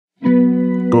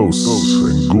Ghosts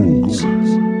and ghouls,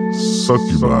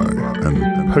 succubi and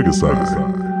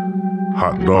pegasi,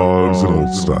 hot dogs and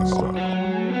old style.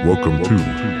 Welcome to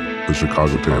the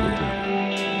Chicago Table.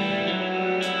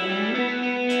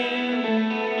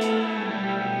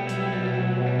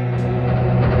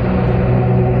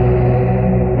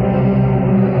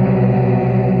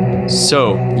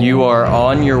 So, you are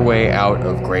on your way out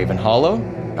of Graven Hollow,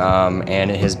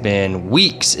 and it has been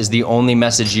weeks is the only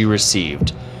message you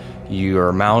received.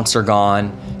 Your mounts are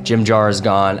gone, Jim Jar is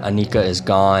gone, Anika is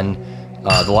gone,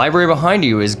 the library behind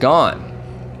you is gone.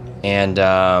 And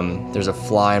there's a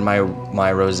fly in my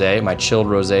rosé, my chilled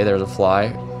rosé, there's a fly.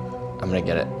 I'm gonna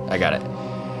get it, I got it.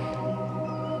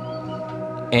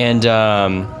 And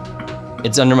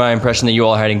it's under my impression that you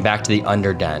all are heading back to the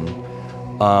Underden.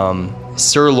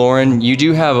 Sir Lauren, you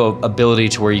do have a ability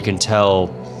to where you can tell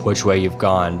which way you've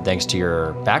gone thanks to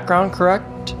your background,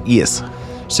 correct? Yes.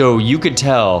 So you could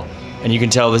tell, and you can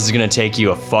tell this is gonna take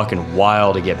you a fucking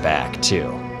while to get back too.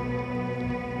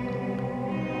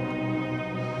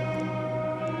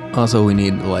 Also, we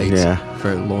need lights Yeah.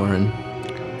 for Lauren.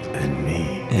 And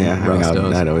me. And Yeah, I mean,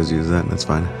 Rostos. I'd always use that. That's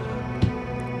fine.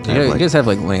 You guys have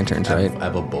like lanterns, right? I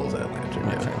have a bullseye lantern.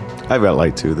 Yeah. I've got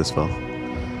light too this fall.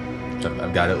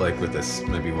 I've got it like with this,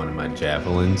 maybe one of my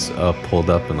javelins pulled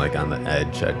up and like on the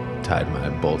edge. I tied my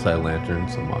bullseye lantern,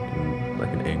 so I'm walking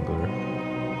like an angler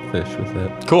fish with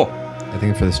it. Cool. I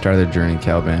think for the start of the journey,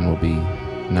 Caliban will be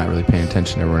not really paying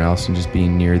attention to everyone else and just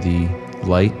being near the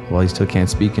light while he still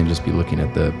can't speak and just be looking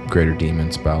at the Greater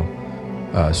Demon spell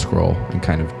scroll and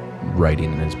kind of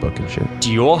writing in his book and shit.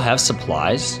 Do you all have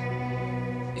supplies?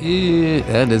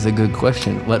 That is a good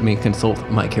question. Let me consult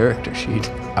my character sheet.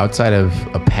 Outside of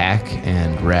a pack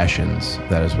and rations,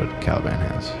 that is what Caliban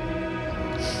has.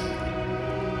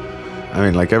 I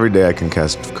mean, like every day I can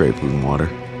cast great food and water.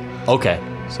 Okay,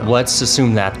 So- let's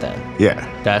assume that then. Yeah.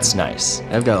 That's nice.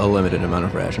 I've got a limited amount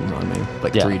of rations on me,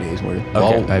 like Yeah. 3 days worth.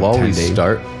 Okay. I have While 10 we days.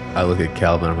 start, I look at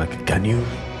Calvin. I'm like, "Can you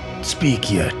speak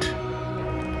yet?"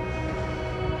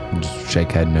 Just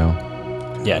shake head no.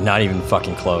 Yeah, not even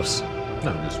fucking close.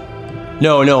 I'm just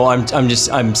No,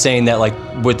 I'm saying that like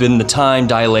within the time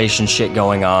dilation shit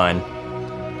going on,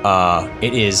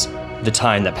 it is the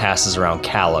time that passes around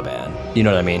Caliban. You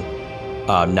know what I mean?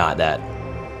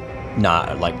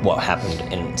 Not like what happened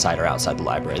inside or outside the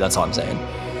library. That's all I'm saying.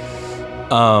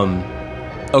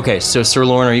 Okay, so Sir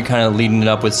Lauren, are you kind of leading it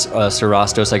up with Sir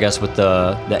Rostos, I guess, with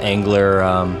the angler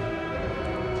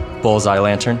bullseye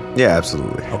lantern? Yeah,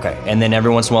 absolutely. Okay, and then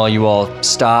every once in a while you all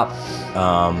stop.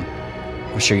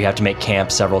 I'm sure you have to make camp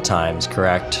several times,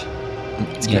 correct?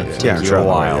 It's gonna take Yeah, you a travel,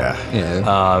 while. yeah.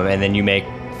 Yeah. And then you make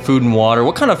food and water.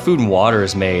 What kind of food and water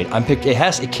is made?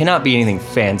 It cannot be anything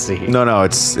fancy. No,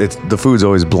 it's the food's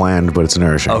always bland, but it's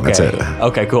nourishing. Okay. That's it.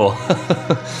 Okay, cool.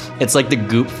 It's like the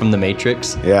goop from the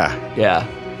Matrix. Yeah. Yeah.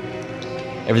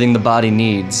 Everything the body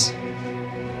needs.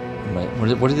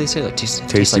 What do they say? Like tastes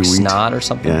Tasty like wheat. snot or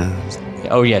something? Yeah.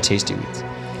 Oh yeah, tasty wheats.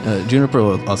 Juniper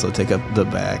will also take up the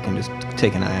back and just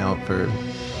take an eye out for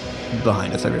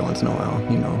behind us every once in a while,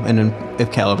 you know. And then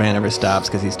if Caliban ever stops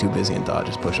because he's too busy in thought,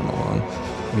 just push him along.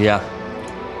 Yeah.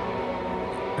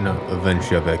 you know,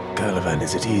 eventually I'll be like, "Caliban,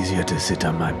 is it easier to sit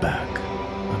on my back,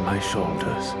 on my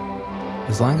shoulders?"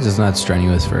 As long as it's not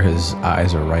strenuous for his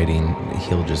eyes or writing,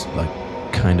 he'll just like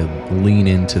kind of lean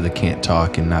into the can't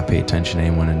talk and not pay attention to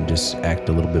anyone and just act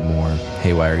a little bit more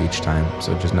haywire each time.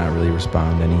 So just not really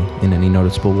respond in any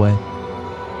noticeable way.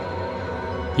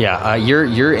 Yeah,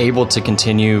 you're able to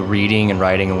continue reading and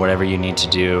writing and whatever you need to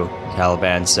do,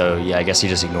 Caliban. So yeah, I guess he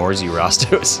just ignores you,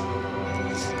 Rostos.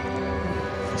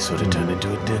 He sort of turned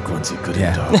into a dick once he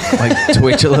couldn't talk. Like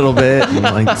twitch a little bit and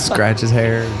like scratch his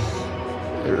hair.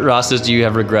 Rostos, do you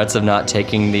have regrets of not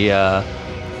taking the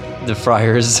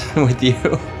friars with you?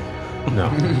 No.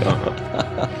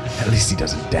 At least he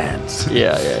doesn't dance.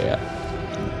 Yeah.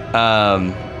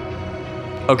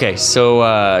 Okay, so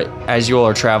as you all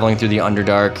are traveling through the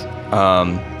Underdark,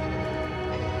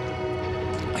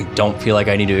 I don't feel like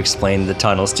I need to explain the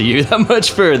tunnels to you that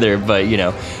much further, but you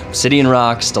know, obsidian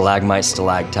rocks, stalagmites,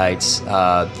 stalactites.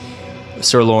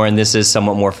 Sir Lauren, this is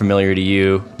somewhat more familiar to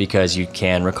you because you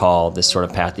can recall this sort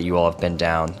of path that you all have been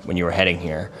down when you were heading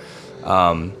here.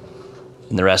 And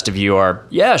the rest of you are,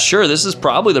 yeah, sure, this is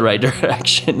probably the right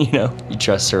direction, you know, you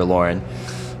trust Sir Lauren.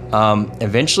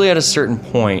 Eventually at a certain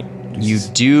point, you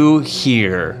do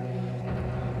hear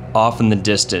off in the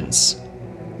distance,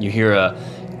 you hear a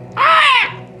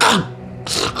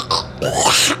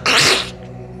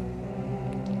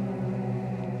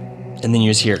and then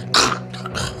you just hear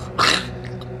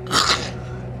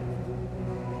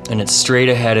and it's straight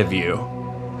ahead of you.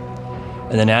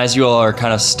 And then as you all are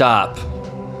kind of stop,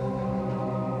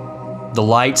 The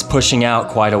light's pushing out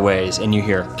quite a ways, and you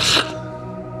hear.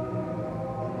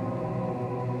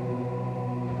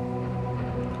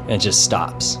 And it just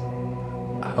stops.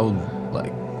 How,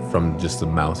 like, from just the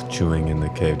mouth chewing in the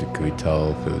cave, could we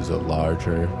tell if it was a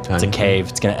larger tiny It's a thing? cave.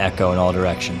 It's going to echo in all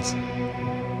directions.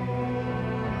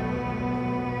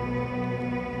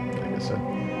 Like I said,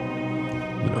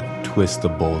 twist the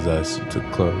bull's ass to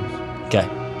close. Okay,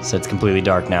 so it's completely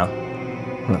dark now.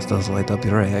 Rastos, light up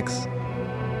your axe.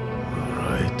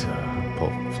 Alright, pull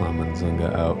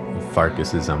Flamenzunga out. If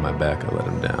Farkas is on my back, I'll let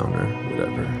him down or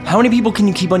whatever. How many people can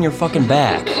you keep on your fucking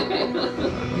back?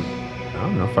 I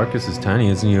don't know, Farkas is tiny,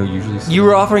 isn't he? Usually. You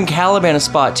were offering Caliban a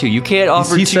spot too. You can't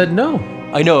offer. He said no.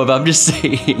 I know, but I'm just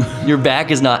saying, your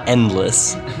back is not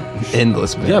endless.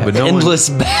 Endless back. Yeah, but no Endless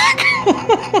back.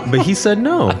 But he said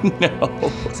no.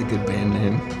 No. It's a good band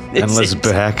name. Endless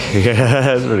back. Yeah,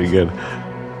 that's pretty good.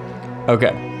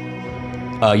 Okay.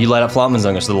 You light up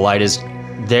Flamenzunga, so the light is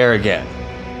there again.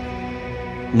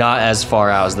 Not as far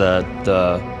out as the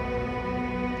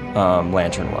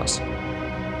lantern was.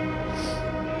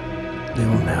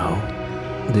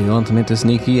 Do you want me to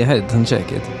sneak ahead and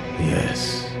check it?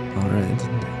 Yes. All right.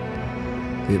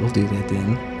 We will do that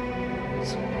then.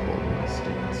 Holding my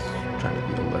stance, trying to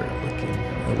be alert, looking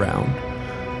around,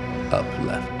 up,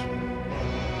 left,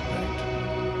 right,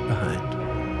 behind.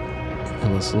 I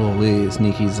will slowly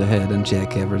sneakies ahead and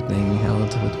check everything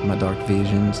out with my dark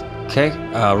visions. Okay,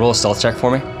 roll a stealth check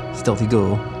for me. Stealthy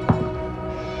go.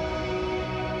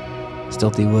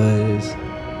 Stealthy was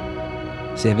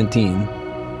 17.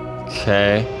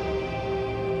 Okay.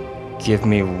 Give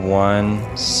me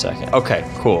 1 second. Okay,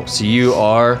 cool. So you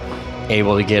are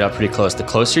able to get up pretty close. The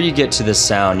closer you get to this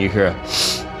sound, you hear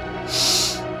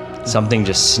something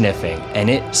just sniffing, and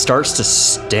it starts to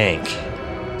stink.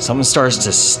 Something starts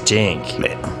to stink.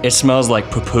 It smells like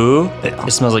poo-poo,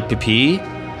 it smells like pee-pee,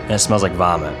 and it smells like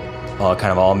vomit.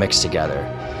 All mixed together.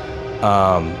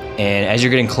 And as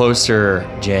you're getting closer,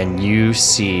 Jen, you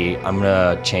see, I'm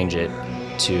gonna change it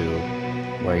to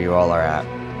where you all are at.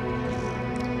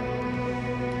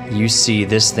 You see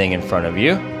this thing in front of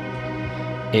you.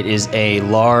 It is a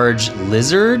large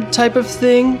lizard type of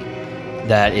thing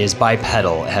that is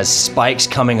bipedal. It has spikes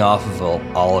coming off of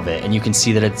all of it, and you can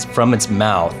see that it's from its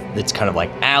mouth. It's kind of like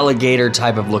alligator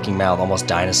type of looking mouth, almost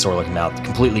dinosaur looking mouth,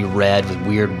 completely red with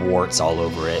weird warts all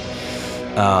over it,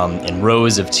 and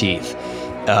rows of teeth.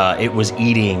 It was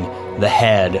eating the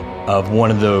head of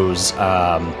one of those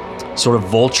sort of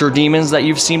vulture demons that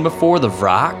you've seen before, the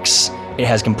Vrox. It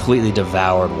has completely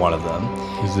devoured one of them.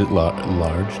 Is it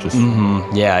large? Just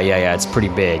Yeah, it's pretty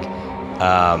big.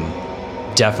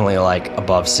 Definitely like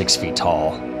above 6 feet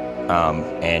tall,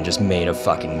 and just made of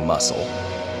fucking muscle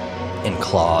and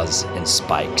claws and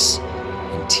spikes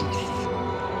and teeth.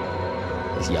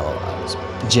 His yellow eyes.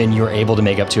 Jin, you're able to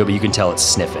make up to it, but you can tell it's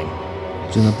sniffing.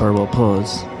 Juniper will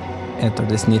pause, enter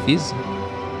the sniffies,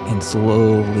 and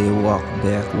slowly walk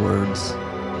backwards,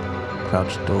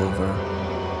 crouched over,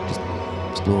 just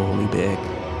slowly back,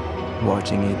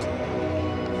 watching it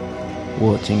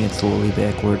slowly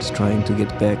backwards, trying to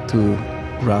get back to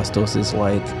Rastos'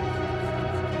 light.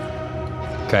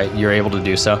 Okay, you're able to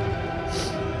do so.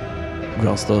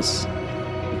 Rastos,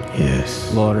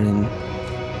 yes. Lauren,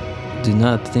 do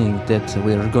not think that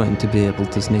we are going to be able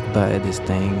to sneak by this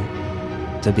thing,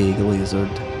 the big lizard.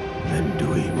 Then do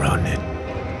we run it?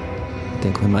 I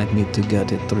think we might need to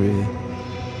gut it through.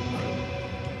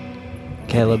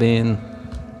 Caliban,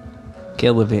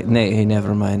 nay,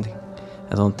 never mind.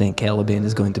 I don't think Caliban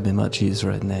is going to be much use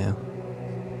right now.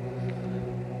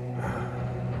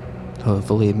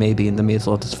 Hopefully, maybe in the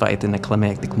middle of this fight, in a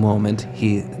climactic moment,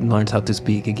 he learns how to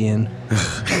speak again.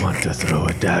 I want to throw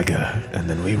a dagger, and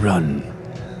then we run.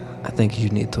 I think you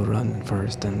need to run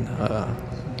first and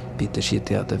beat the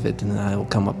shit out of it, and I will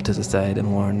come up to the side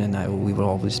and warn, and we will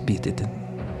always beat it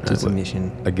to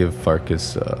submission. I give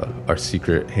Farkas our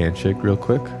secret handshake real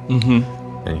quick.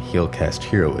 And he'll cast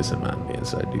heroism on me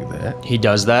as I do that. He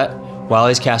does that. While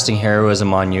he's casting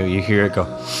heroism on you, you hear it go,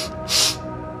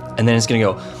 and then it's gonna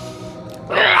go,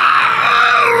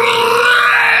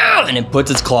 and it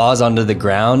puts its claws onto the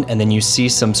ground, and then you see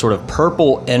some sort of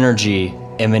purple energy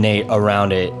emanate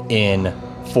around it in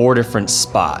 4 different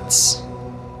spots.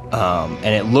 And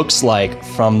it looks like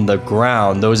from the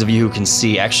ground, those of you who can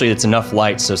see, actually it's enough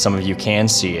light so some of you can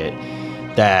see it,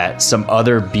 that some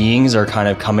other beings are kind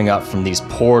of coming up from these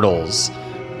portals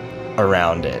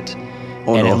around it.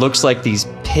 It looks like these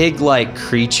pig-like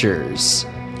creatures,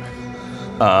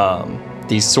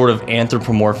 these sort of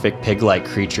anthropomorphic pig-like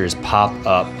creatures pop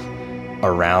up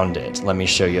around it. Let me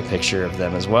show you a picture of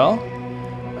them as well.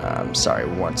 Sorry,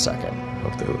 1 second.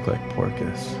 Hope they look like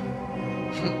Porcus.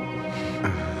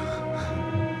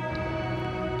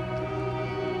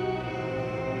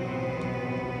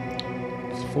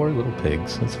 It's 4 little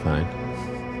pigs. That's fine.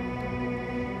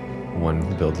 One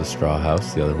builds a straw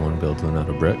house. The other one builds one out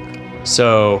of brick.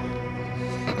 So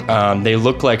they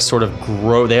look like sort of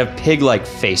they have pig-like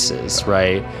faces,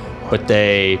 right? But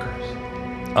they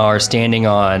are standing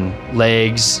on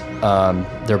legs.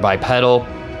 They're bipedal,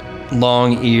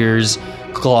 long ears,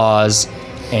 claws,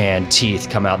 and teeth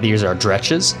come out. These are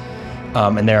dretches,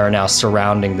 and they are now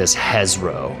surrounding this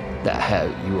Hezro that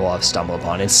you all have stumbled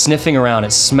upon. It's sniffing around.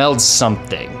 It smelled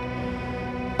something.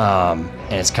 And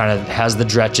it's kind of has the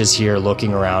dretches here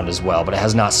looking around as well, but it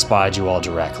has not spied you all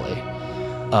directly.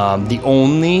 The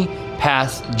only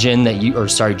path,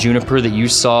 Juniper, that you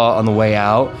saw on the way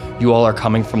out, you all are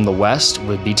coming from the west,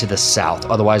 would be to the south.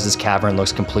 Otherwise, this cavern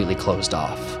looks completely closed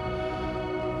off.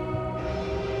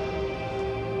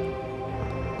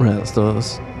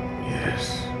 Rastos,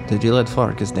 Yes, did you let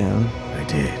Farkas down? I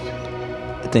did.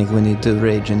 I think we need to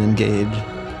rage and engage.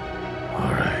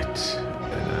 All right.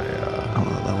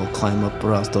 I will climb up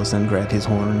Rastos and grab his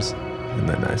horns. And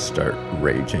then I start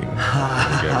raging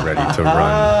and get ready to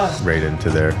run right into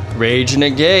there. Rage and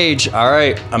engage. All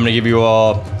right, I'm gonna give you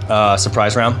all a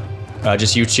surprise round.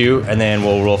 Just you two, and then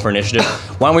we'll roll for initiative.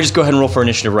 Why don't we just go ahead and roll for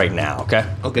initiative right now, okay?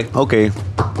 Okay. Okay.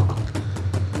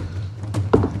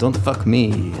 Don't fuck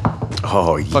me.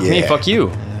 Oh, yeah. Fuck me, fuck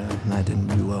you. I didn't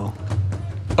do well.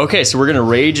 Okay, so we're gonna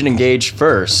rage and engage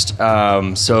first.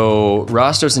 So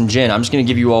Rastos and Jin, I'm just gonna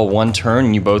give you all one turn,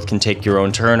 and you both can take your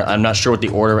own turn. I'm not sure what the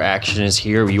order of action is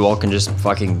here. You all can just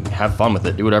fucking have fun with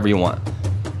it. Do whatever you want.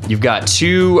 You've got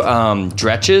 2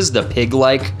 dretches, the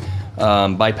pig-like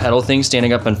bipedal things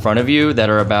standing up in front of you that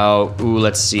are about.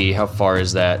 Let's see, how far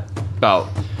is that? About.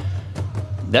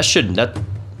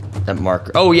 That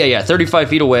marker. Oh yeah, 35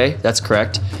 feet away. That's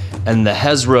correct. And the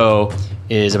Hezro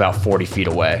is about 40 feet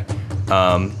away.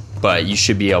 But you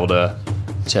should be able to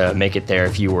make it there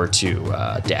if you were to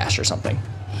dash or something.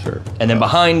 Sure. And then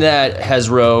behind that,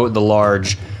 Hezro, the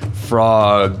large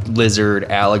frog, lizard,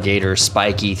 alligator,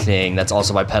 spiky thing that's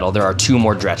also bipedal. There are 2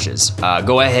 more dretches.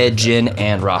 Go ahead, Jin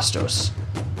and Rastos.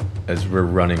 As we're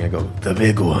running, I go, the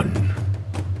big one.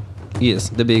 Yes,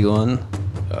 the big one.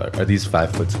 Are these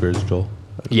 5-foot squares, Joel?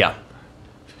 Yeah.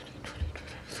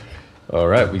 All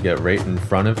right, we get right in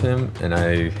front of him, and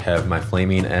I have my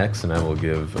flaming axe, and I will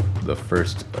give the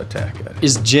first attack at him.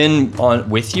 Is Jin on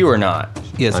with you or not?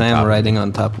 Yes, On I am top. riding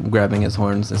on top, grabbing his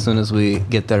horns. As soon as we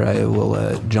get there, I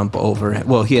will jump over.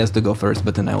 Well, he has to go first,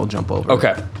 but then I will jump over.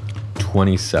 Okay.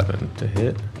 27 to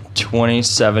hit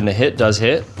 27 to hit does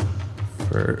hit.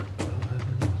 for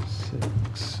 11,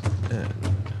 6, and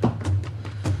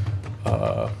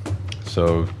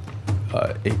so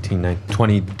 18, 19,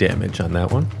 20 damage on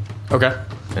that one. Okay.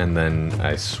 And then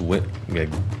I swing,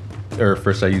 or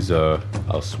first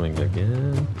I'll swing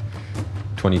again.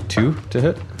 22 to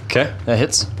hit. Okay, that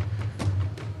hits.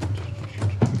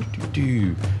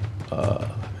 11,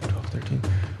 12, 13.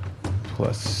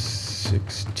 Plus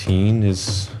 16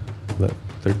 is,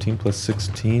 13 plus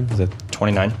 16, is that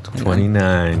 29.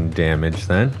 29 damage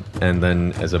then? And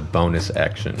then as a bonus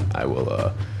action, I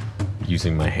will,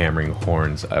 using my hammering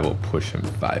horns, I will push him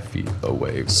 5 feet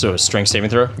away. So strength saving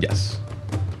throw. Yes.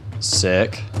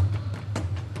 Sick.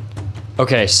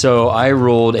 Okay, so I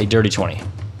rolled a dirty 20.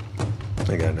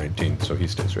 I got a 19, so he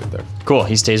stays right there. Cool,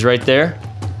 he stays right there.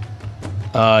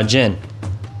 Jin.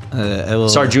 I will.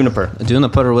 Sorry, Juniper.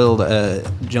 Juniper will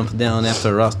jump down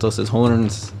after Rastos'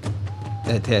 horns,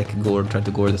 attack Gore, try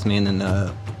to gore this man, and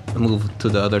move to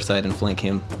the other side and flank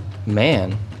him.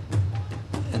 Man.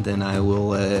 And then I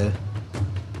will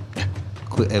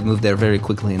move there very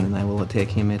quickly, and then I will attack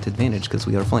him at advantage because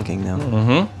we are flanking now.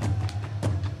 Mm-hmm.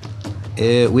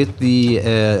 With the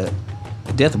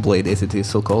Death Blade, as it is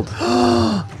so called.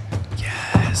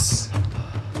 Yes.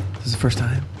 This is the first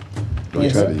time. Don't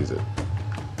try to use it.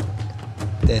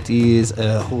 That is,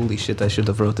 holy shit, I should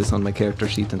have wrote this on my character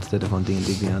sheet instead of on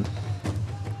D&D Beyond.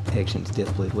 Actions,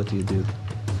 Death Blade, what do you do?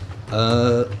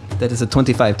 That is a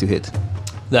 25 to hit.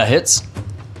 That hits.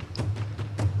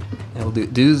 I will do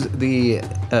the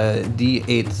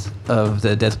D8s of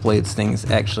the Death Blades things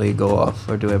actually go off,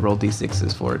 or do I roll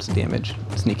D6s for its damage?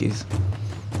 Sneakies.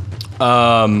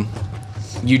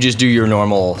 You just do your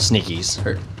normal sneakies.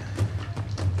 Hurt.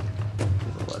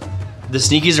 The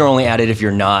sneakies are only added if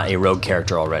you're not a rogue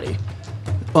character already.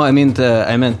 Oh, I meant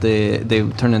they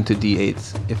turn into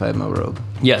D8s if I'm a rogue.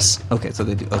 Yes. Okay, so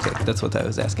they do. Okay, that's what I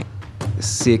was asking.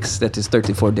 6, that is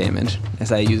 34 damage,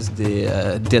 as I use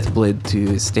the Death Blade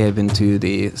to stab into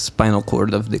the spinal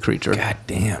cord of the creature. God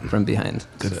damn. From behind.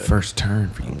 Good first turn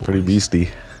for you. Pretty beastie.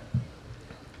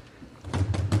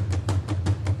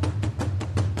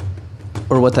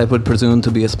 or what I would presume to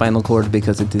be a spinal cord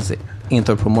because it is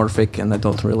anthropomorphic and I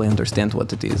don't really understand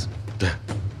what it is.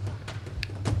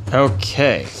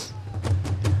 Okay.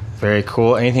 Very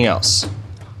cool. Anything else?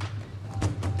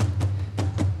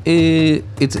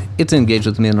 It's engaged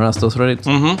with me and Rastos, right?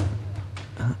 Mm-hmm.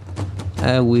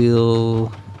 I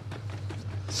will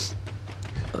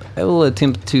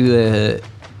attempt to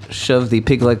shove the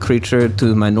pig-like creature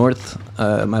to my north,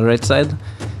 my right side,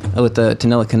 with a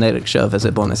telekinetic shove as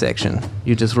a bonus action.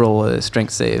 You just roll a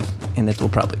strength save, and it will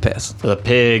probably pass. For the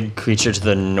pig creature to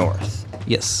the north.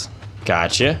 Yes.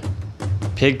 Gotcha.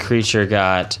 Pig creature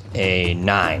got a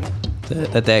 9.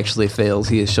 That actually fails.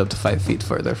 He is shoved 5 feet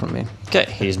further from me.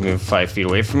 Okay, he's moved 5 feet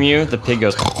away from you. The pig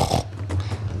goes...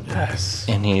 Yes.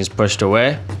 And he's pushed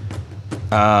away.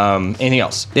 Anything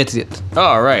else? That's it.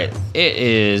 All right. It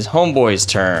is Homeboy's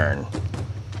turn.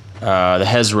 The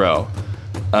Hezro.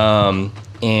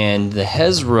 And the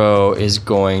Hezro is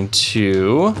going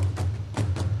to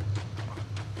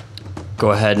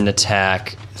go ahead and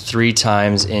attack 3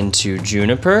 times into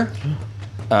Juniper.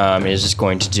 It is just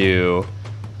going to do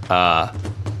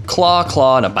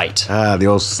claw, and a bite. Ah, the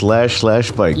old slash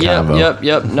bite combo.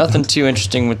 Yep. Nothing too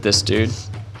interesting with this dude.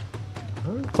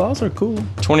 Claws are cool.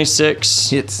 26,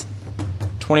 Hits.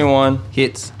 21,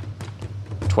 Hits.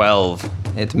 12.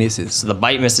 It misses. So the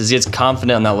bite misses. He gets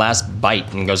confident on that last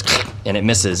bite and goes, and it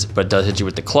misses, but does hit you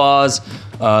with the claws.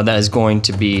 That is going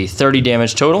to be 30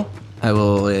 damage total. I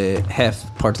will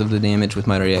half parts of the damage with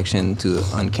my reaction to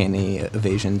uncanny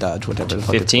evasion, dodge, whatever the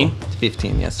fuck 15? it's called.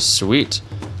 15, yes. Sweet.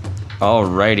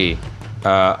 Alrighty.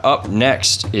 Up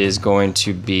next is going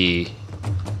to be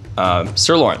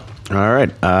Sir Lauren. All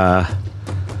right.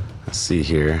 Let's see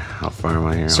here. How far am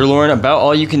I here? Sir Lauren, about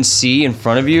all you can see in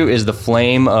front of you is the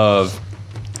flame of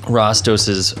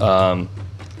Rostos's So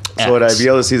would I be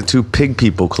able to see the 2 pig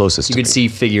people closest You to could me? see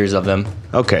figures of them.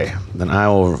 Okay. Then I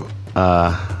will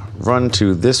run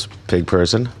to this pig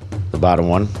person, the bottom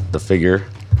one, the figure.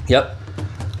 Yep.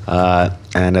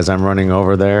 And as I'm running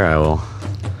over there, I will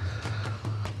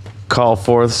call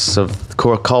forth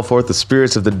the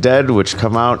spirits of the dead, which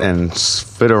come out and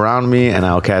fit around me, and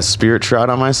I'll cast Spirit Shroud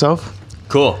on myself.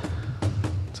 Cool.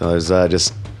 So there's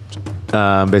just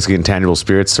basically intangible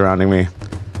spirits surrounding me,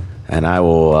 and I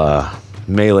will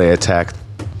melee attack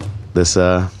this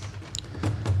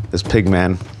pig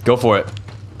man. Go for it.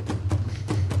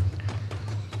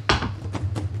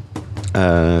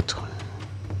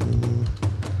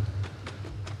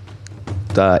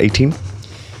 18.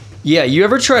 Yeah, you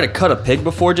ever try to cut a pig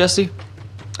before, Jesse?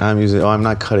 I'm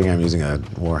not cutting. I'm using a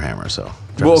warhammer. So.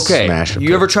 Well, okay. Smash a You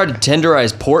pig. ever tried to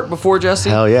tenderize pork before, Jesse?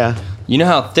 Hell yeah. You know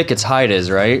how thick its hide is,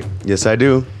 right? Yes, I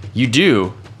do. You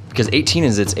do, because 18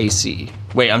 is its AC.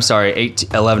 Wait, I'm sorry.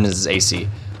 11 is its AC.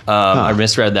 I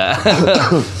misread that.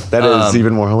 That is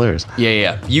even more hilarious.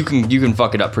 Yeah. You can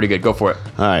fuck it up pretty good. Go for it.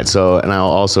 All right. So, and I'll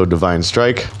also divine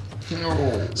strike.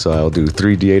 So I'll do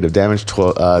 3d8 of damage. 2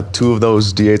 of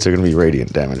those d8s are going to be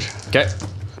radiant damage. Okay.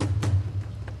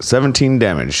 17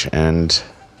 damage, and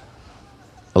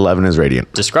 11 is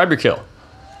radiant. Describe your kill.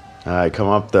 I come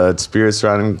up, the spirits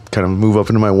surrounding, kind of move up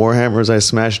into my warhammer as I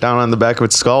smash down on the back of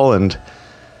its skull, and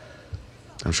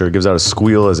I'm sure it gives out a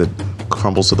squeal as it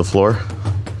crumbles to the floor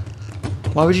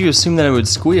Why would you assume that it would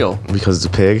squeal? because it's a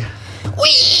pig.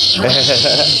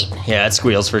 Yeah, it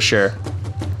squeals for sure.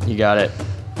 You got it.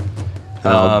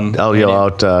 And I'll yell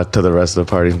out to the rest of the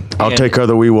party. I'll and- take care of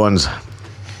the wee ones.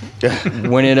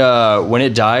 When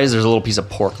it dies, there's a little piece of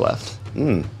pork left.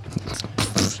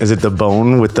 Is it the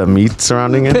bone with the meat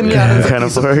surrounding it? Kind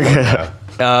of pork?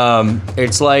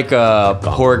 It's like a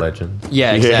pork. Legend.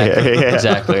 Yeah, exactly. Yeah.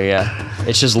 Exactly. Yeah.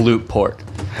 It's just loot pork,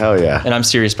 Hell yeah. and I'm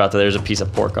serious about that. There's a piece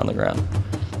of pork on the ground.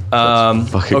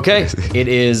 fucking Okay, crazy. it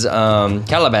is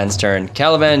Caliban's turn.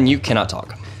 Caliban, you cannot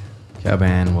talk.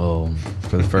 Caliban will,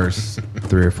 for the first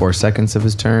 3 or 4 seconds of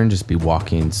his turn, just be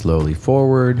walking slowly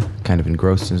forward, kind of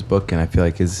engrossed in his book, and I feel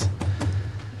like his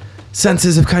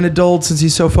senses have kind of dulled since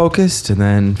he's so focused. And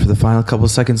then for the final couple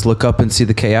of seconds, look up and see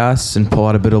the chaos and pull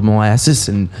out a bit of molasses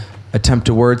and attempt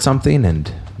to word something,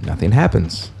 and nothing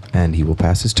happens. And he will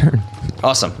pass his turn.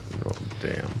 Awesome. Oh,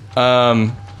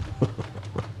 damn.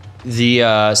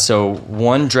 So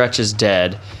one Dretch is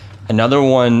dead. Another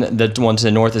one, the one to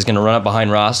the north, is going to run up behind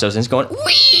Rostos, and it's going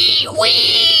wee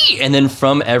wee. And then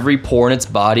from every pore in its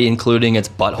body, including its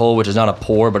butthole, which is not a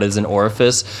pore but is an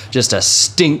orifice, just a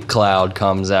stink cloud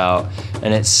comes out,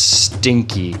 and it's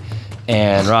stinky.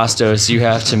 And Rostos, you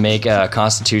have to make a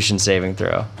Constitution saving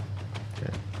throw.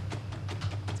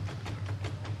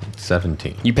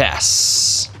 17. You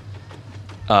pass.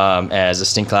 As a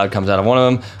stink cloud comes out of one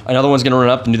of them, another one's going to run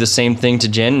up and do the same thing to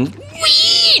Jen.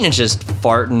 Wee! and it's just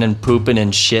farting and pooping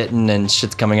and shitting and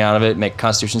shit's coming out of it. Make a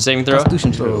Constitution saving throw.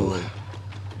 Constitution throw.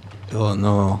 Oh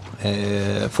no.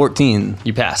 14.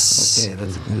 You pass. Okay,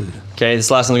 that's good. Okay,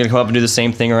 this last one's gonna come up and do the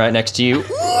same thing right next to you.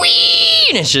 Whee!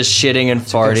 And it's just shitting and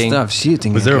farting. Stop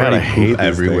shooting. Was there God, I already hate poop these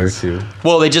everywhere things. too?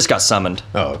 Well, they just got summoned.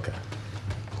 Oh, okay.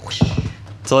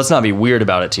 So let's not be weird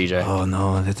about it, TJ. Oh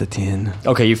no, that's a 10.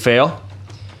 Okay, you fail.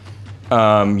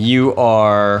 You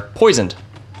are poisoned.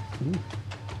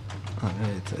 All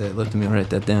right, let me write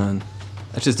that down.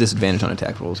 That's just disadvantage on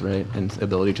attack rolls, right? And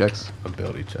ability checks.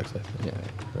 Ability checks, I think.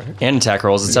 Yeah. Right? And attack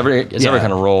rolls. It's every Yeah.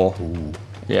 kind of roll.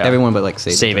 Yeah. Everyone but like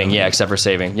saving. Saving, yeah, except for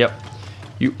saving. Yep.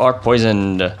 You are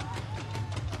poisoned.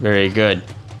 Very good.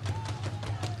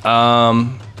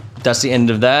 That's the end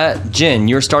of that. Jin,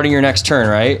 you're starting your next turn,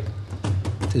 right?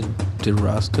 Did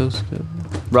Rostos go?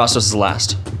 Rostos is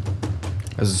last.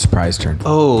 That was a surprise turn.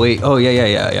 Oh wait. Oh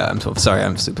yeah. I'm so sorry.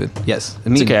 I'm stupid. Yes.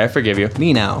 Me. It's okay, I forgive you.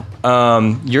 Me now.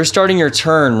 You're starting your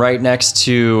turn right next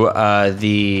to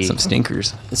the Some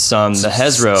stinkers. the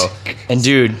Hezro. And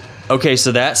dude, okay,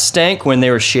 so that stank when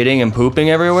they were shitting and pooping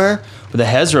everywhere, but the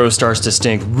Hezro starts to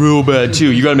stink real bad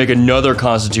too. You gotta make another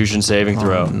Constitution saving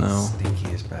throw. Oh, no.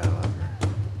 Stinkiest battle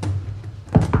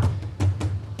ever.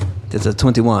 That's a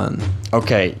 21.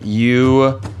 Okay,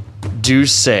 you do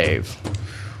save.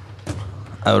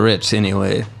 Rich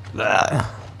anyway.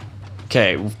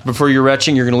 Okay, before you're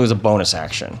retching, you're gonna lose a bonus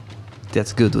action.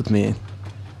 That's good with me.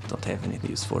 Don't have any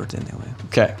use for it anyway.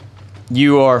 Okay.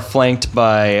 You are flanked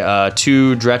by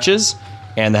 2 Dretches,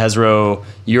 and the Hezro,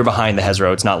 you're behind the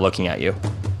Hezro, it's not looking at you.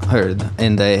 Heard.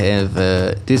 And I have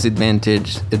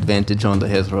advantage on the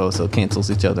Hezro, so it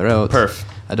cancels each other out. Perf.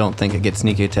 I don't think I get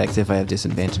sneaky attacks if I have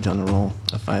disadvantage on the roll.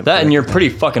 If I have That and correct you're attack. pretty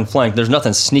fucking flanked. There's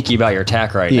nothing sneaky about your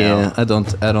attack right Yeah, now. I don't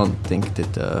think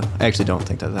that. I actually don't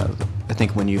think that. I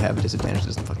think when you have a disadvantage, it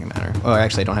doesn't fucking matter. Oh,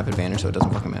 actually, I don't have advantage, so it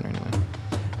doesn't fucking matter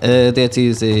anyway. That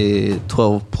is a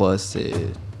 12 plus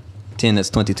 10. That's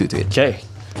 22 to hit. Okay.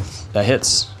 That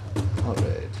hits. All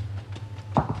right.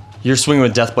 You're swinging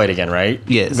with Deathblade again, right?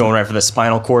 Yes. Going right for the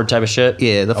spinal cord type of shit?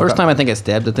 Yeah, the first Okay. time I think I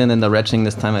stabbed it, then in the retching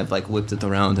this time I've like whipped it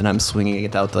around and I'm swinging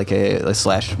it out like a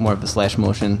slash, more of a slash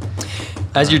motion.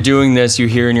 As you're doing this, you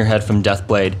hear in your head from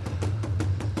Deathblade,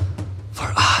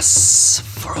 for us,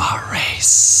 for our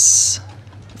race,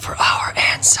 for our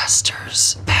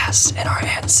ancestors, past and our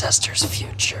ancestors'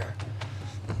 future.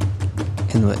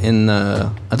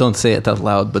 I don't say it out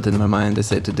loud, but in my mind I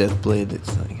say it to Deathblade.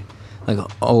 It's like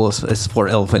all is for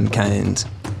elfin kind.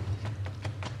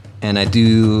 And I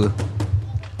do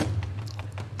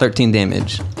 13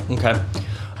 damage. Okay.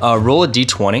 Roll a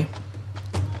d20.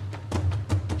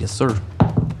 Yes, sir.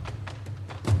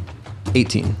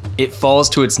 18. It falls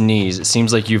to its knees. It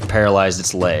seems like you've paralyzed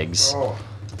its legs.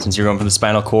 Since you're going for the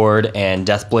spinal cord, and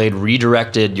Deathblade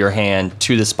redirected your hand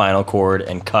to the spinal cord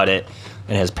and cut it,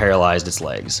 and has paralyzed its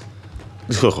legs.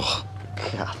 Oh,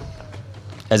 God.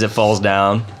 As it falls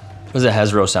down, what does a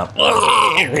Hezro sound?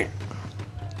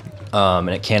 And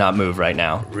it cannot move right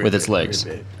now with its legs.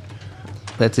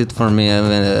 That's it for me.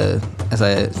 As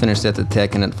I finish that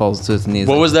attack and it falls to its knees.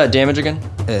 What was that damage again?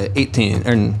 18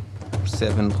 or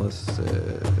 7 plus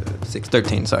 6,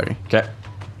 13. Sorry. Okay.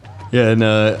 Yeah,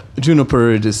 and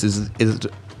Juniper just is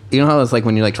you know how it's like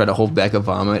when you like try to hold back a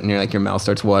vomit and you're like your mouth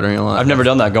starts watering a lot. I've never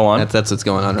done that. Go on. That's what's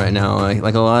going on right now.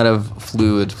 Like a lot of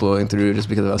fluid flowing through just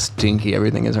because of how stinky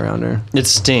everything is around her. It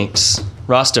stinks.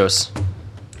 Rostos.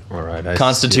 All right.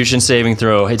 Constitution saving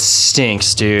throw. It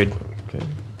stinks, dude. Okay.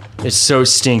 It's so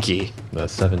stinky.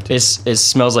 17. It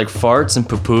smells like farts and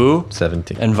poo-poo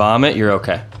 17. and vomit. You're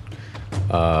okay.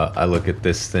 I look at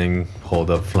this thing, hold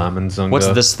up Flamenzunga. What's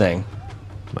this thing?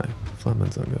 My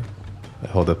Flamenzunga. I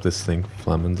hold up this thing,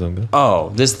 Flamenzunga. Oh,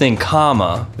 this thing,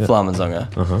 comma, Flamenzunga.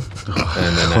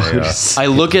 And then I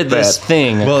look at this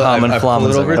thing, common I pull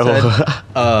it over its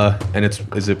Flamenzunga. head, and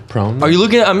is it prone? Are you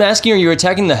looking at, I'm asking, are you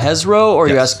attacking the Hezro or are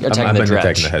you Yes. attacking I've the been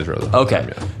Dredge? attacking the Hezro the whole Okay.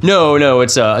 time, No,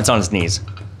 it's on its knees.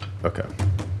 Okay.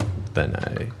 Then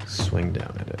I swing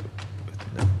down at it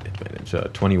with an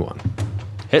advantage. 21.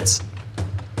 Hits.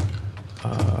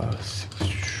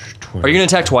 20. Are you going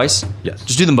to attack twice? Yes.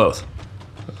 Just do them both.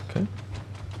 Okay.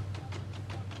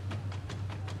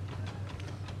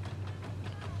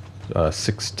 Uh,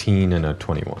 16 and a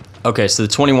 21. Okay, so the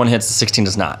 21 hits, the 16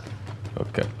 does not.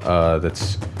 Okay.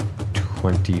 That's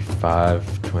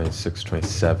 25, 26,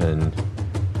 27,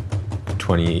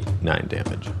 29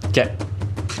 damage. Okay.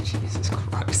 Jesus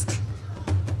Christ.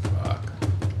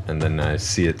 And then I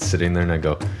see it sitting there and I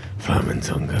go,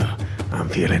 Flamenzunga, I'm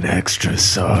feeling extra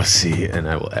saucy. And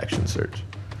I will action surge.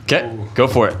 Okay, go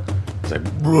for it. It's like,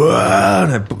 "Whoa,"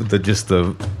 and I put just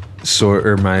the sword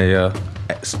or my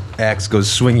axe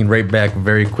goes swinging right back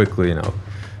very quickly, and I'll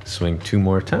swing 2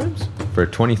 more times for a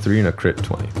 23 and a crit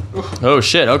 20. Oh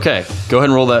shit. Okay, go ahead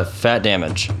and roll that fat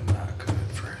damage.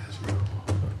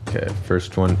 Okay,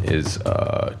 first one is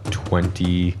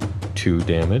 22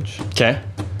 damage, Okay.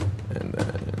 and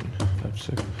then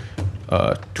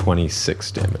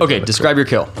 26 damage. Okay. on the Describe your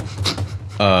kill.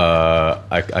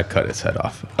 I cut its head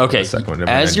off. Okay. The second one,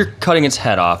 never As mind. you're cutting its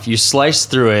head off, you slice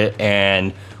through it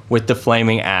and with the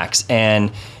flaming axe,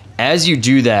 and as you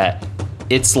do that,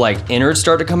 its like innards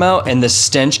start to come out, and the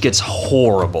stench gets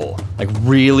horrible, like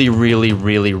really, really,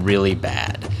 really, really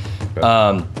bad.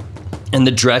 And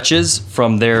the dretches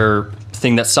from their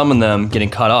thing that summoned them getting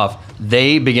cut off,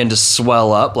 they begin to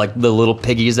swell up like the little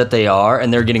piggies that they are,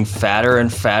 and they're getting fatter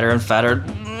and fatter and fatter.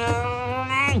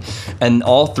 And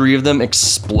all 3 of them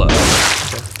explode.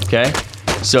 Okay?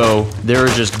 So there are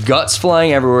just guts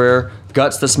flying everywhere,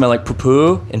 guts that smell like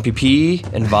poo-poo and pee-pee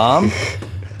and vom.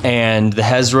 And the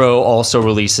Hezro also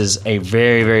releases a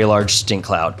very, very large stink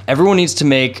cloud. Everyone needs to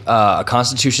make a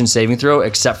Constitution saving throw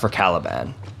except for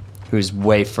Caliban, who's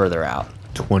way further out.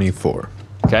 24.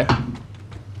 Okay?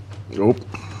 Nope.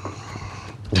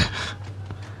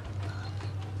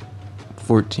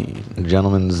 14.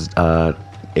 Gentleman's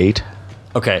 8.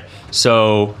 Okay,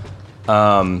 so,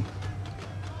 yeah,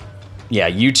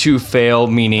 you 2 fail,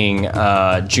 meaning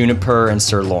Juniper and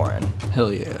Sir Lauren.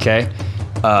 Hell yeah. Okay?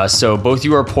 So both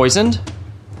you are poisoned.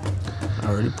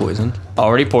 Already poisoned.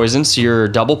 Already poisoned, so you're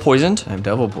double poisoned. I'm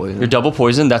double poisoned. You're double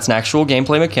poisoned. That's an actual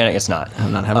gameplay mechanic. It's not.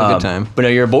 I'm not having a good time. But no,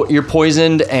 you're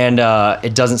poisoned, and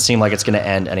it doesn't seem like it's going to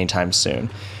end anytime soon.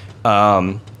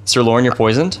 Sir Lauren, you're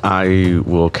poisoned. I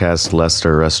will cast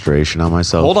Lesser Restoration on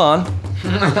myself. Hold on.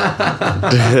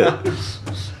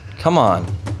 Come on.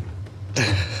 Did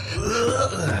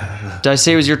I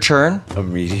say it was your turn?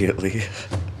 Immediately.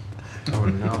 Oh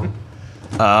no.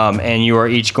 And you are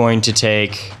each going to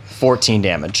take 14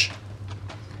 damage.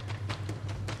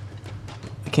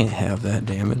 I can't have that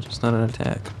damage. It's not an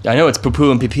attack. I know it's poo-poo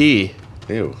and pee-pee.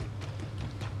 Ew.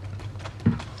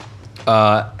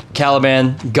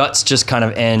 Caliban, guts just kind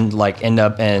of end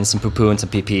up in some poo-poo and some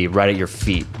pee-pee right at your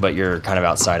feet, but you're kind of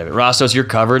outside of it. Rastos, you're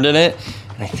covered in it,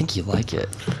 and I think you like it.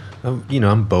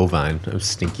 I'm bovine. I'm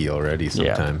stinky already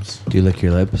sometimes. Do you lick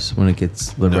your lips when it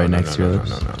gets right next to your lips?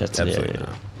 No. That's- Absolutely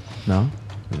yeah. No?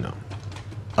 no.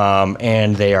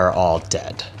 And they are all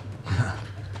dead.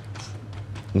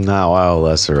 Now I'll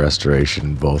Lesser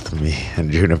Restoration both me and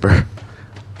Juniper.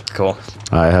 Cool.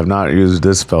 I have not used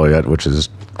this spell yet, which is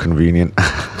convenient.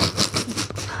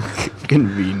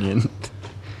 Convenient.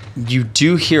 You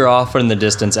do hear off in the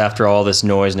distance after all this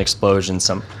noise and explosion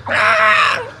some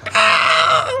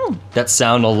that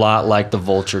sound a lot like the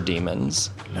vulture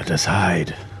demons. Let us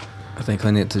hide. I think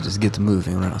I need to just get to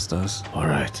moving, Rastos. All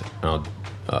right. I'll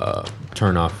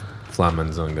turn off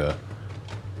Flamenzunga,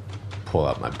 pull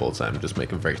out my bullseye, and just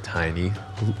make a very tiny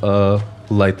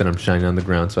light that I'm shining on the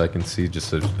ground so I can see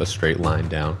just a straight line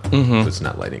down. So it's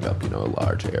not lighting up, a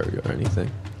large area or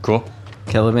anything. Cool.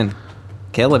 Caliban.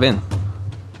 Get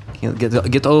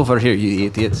over here, you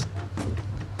idiots.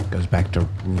 Goes back to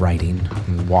writing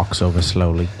and walks over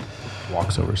slowly.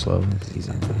 He's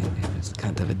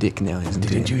kind of a dick now, isn't he?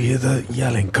 Didn't you hear the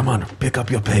yelling? Come on, pick up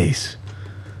your pace.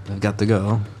 I've got to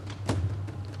go.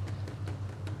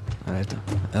 All right.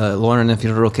 Lauren, if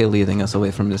you're okay leading us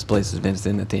away from this place, it's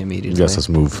vicinity immediately. Yes, let's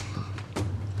move.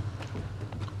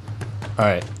 All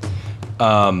right.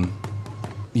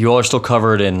 You all are still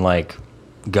covered in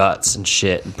guts and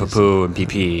shit and poo-poo and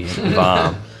pee-pee and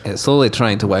vom. Yeah, slowly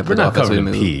trying to wipe We're it not off as we covered in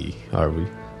move. pee, are we?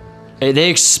 They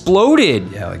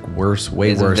exploded. Yeah, worse,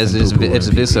 way It's, worse it's, than it's, poo-poo it's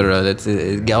and pee-pee. viscera, it's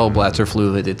gallbladder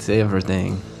fluid, it's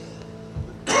everything.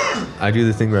 I do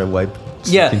the thing where I wipe.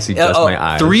 So Yeah. you can see just my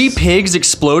eyes. 3 pigs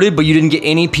exploded, but you didn't get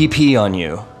any pee-pee on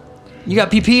you. You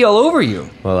got pee-pee all over you.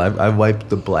 Well, I wiped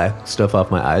the black stuff off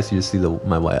my eyes. You just see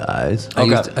my white eyes.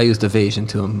 I used evasion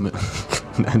to him.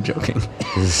 I'm joking.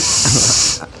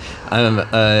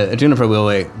 Juniper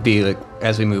will be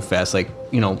as we move fast,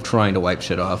 trying to wipe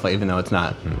shit off, even though it's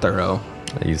not thorough.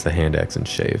 I use the hand axe and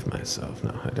shave myself.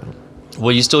 No, I don't.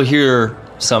 Well, you still hear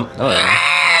some... Oh, yeah.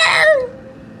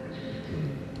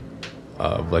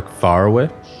 Far away.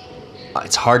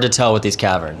 It's hard to tell with these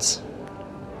caverns.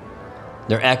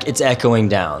 It's echoing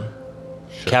down.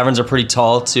 Caverns are pretty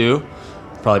tall too,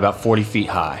 probably about 40 feet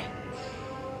high.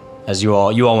 As you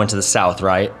all went to the south,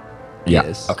 right? Yeah.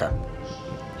 Yes. Okay.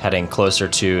 Heading closer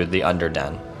to the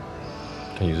underden.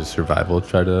 Can I use a survival to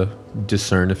try to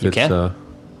discern if You it's can.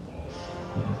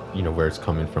 Where it's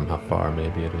coming from, how far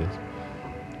maybe it is.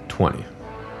 20.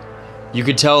 You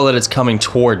could tell that it's coming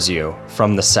towards you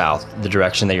from the south, the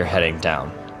direction that you're heading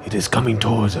down. It is coming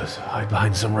towards us. Hide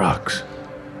behind some rocks.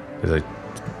 As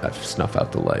I snuff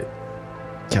out the light.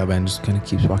 Caliban just kind of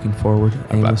keeps walking forward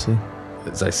aimlessly.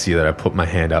 As I see that, I put my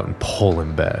hand out and pull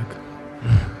him back.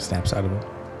 Snaps out of it.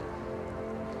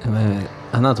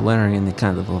 I'm not wearing any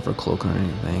kind of overcloak or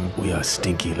anything. We are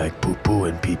stinky like poo-poo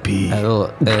and pee-pee. At all.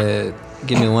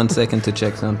 Give me 1 second to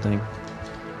check something.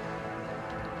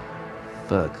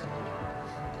 Fuck.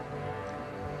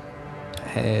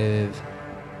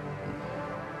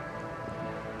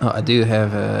 I do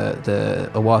have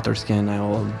a water skin. I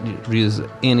will use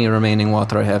any remaining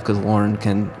water I have because Lauren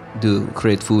can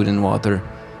create food in water.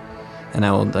 And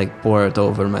I will like pour it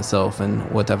over myself and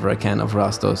whatever I can of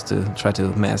Rastos to try to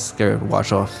mask or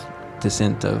wash off the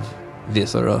scent of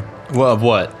viscera. Well, of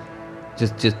what?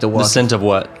 Just the The water. scent of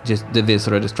what? Just the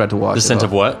viscera. Just try to wash The it scent off.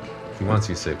 of what? He wants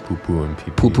you to say poo-poo and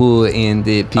pee-pee. Poo-poo and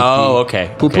the pee-pee. Oh,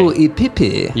 okay. Poo-poo okay. and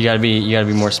pee-pee. You gotta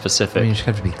be more I specific. mean, you just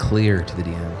have to be clear to the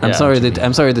DM. I'm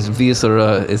Yeah. sorry this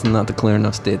viscera is not a clear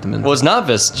enough statement. Well, it's not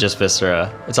just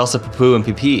viscera. It's also poo and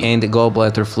pee And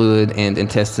gallbladder fluid and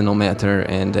intestinal matter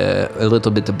and a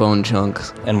little bit of bone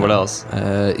chunks. And what else?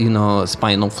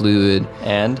 Spinal fluid,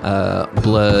 And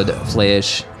blood,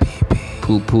 flesh,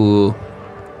 poo-poo,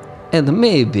 and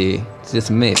maybe, just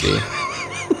maybe,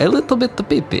 a little bit of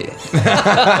pee-pee.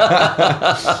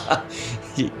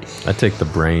 I take the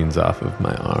brains off of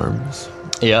my arms.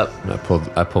 yep. And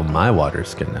I pull my water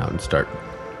skin out and start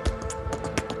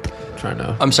trying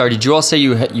to. I'm sorry. Did you all say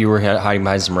you were hiding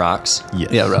behind some rocks?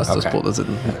 Yes. Yeah, Rastos Okay. pulled us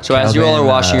in. So as you all are Calvin,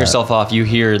 washing yourself off, you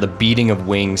hear the beating of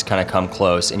wings kind of come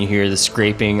close, and you hear the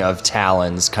scraping of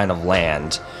talons kind of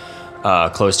land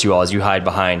close to you all as you hide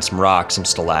behind some rocks, some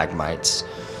stalagmites,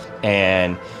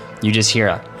 and you just hear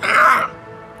a.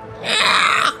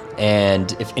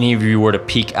 And if any of you were to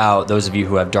peek out, those of you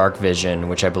who have dark vision,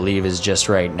 which I believe is just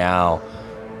right now,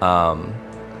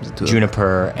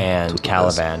 Juniper and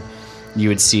Caliban, you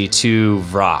would see two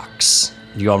Vrox.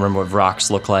 Do you all remember what Vrox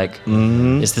look like?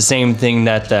 Mm-hmm. It's the same thing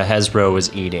that the Hezro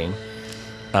was eating.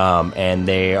 And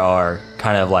they are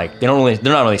kind of like, they're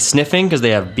not really sniffing because they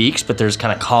have beaks, but they're just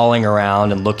kind of calling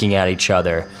around and looking at each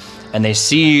other. And they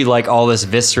see like all this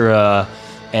viscera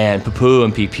and poo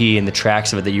and pee and the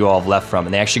tracks of it that you all have left from.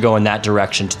 And they actually go in that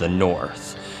direction to the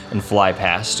north and fly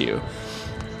past you.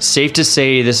 Safe to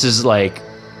say this is like,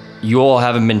 you all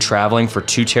haven't been traveling for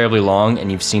too terribly long and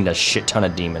you've seen a shit ton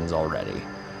of demons already.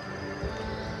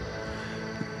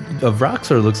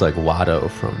 Vroxer looks like Watto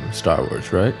from Star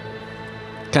Wars, right?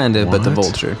 Kind of, but the What?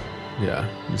 vulture. Yeah.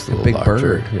 He's a big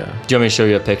bird. Yeah. Do you want me to show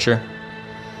you a picture?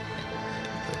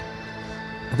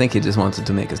 I think he just wanted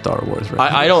to make a Star Wars, right?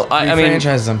 I mean,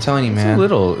 franchises, I'm telling you, It's man. a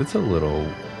little,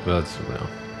 that's, well,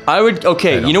 I would,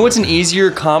 okay, don't you know what's an know.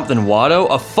 easier comp than Watto?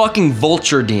 A fucking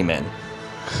vulture demon.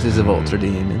 This is a vulture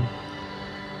demon.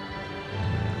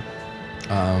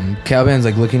 Caliban's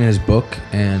like looking at his book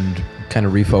and kind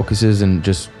of refocuses and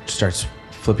just starts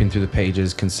flipping through the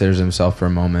pages, considers himself for a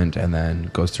moment, and then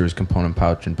goes through his component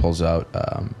pouch and pulls out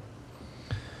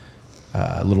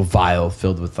a little vial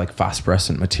filled with like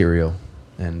phosphorescent material,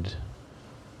 and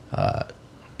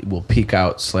will peek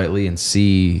out slightly and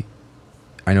see.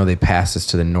 I know they passed us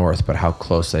to the north, but how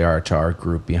close they are to our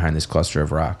group behind this cluster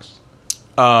of rocks.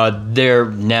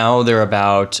 They're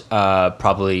about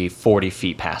probably 40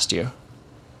 feet past you.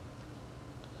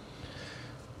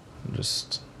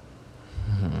 Just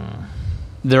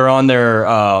They're on their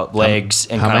legs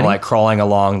and how kind of many? like crawling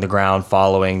along the ground,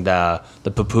 following the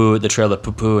poo-poo, the trail of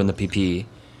poo-poo and the pee-pee.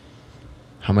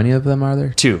 how many of them are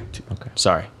there? Two. Okay.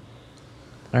 Sorry.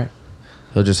 All right.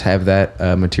 He'll just have that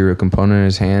material component in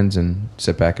his hands and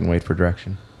sit back and wait for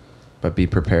direction. But be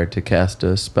prepared to cast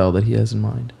a spell that he has in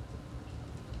mind.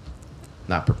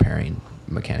 Not preparing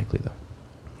mechanically, though.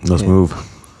 Let's Yeah.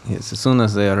 move. Yes, as soon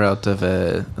as they are out of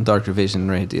a darker vision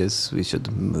radius, we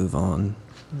should move on,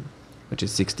 which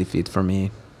is 60 feet for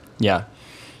me. Yeah.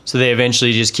 So they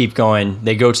eventually just keep going.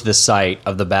 They go to the site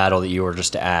of the battle that you were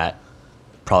just at,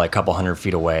 probably a couple 100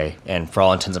 feet away. And for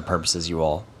all intents and purposes, you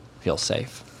all feel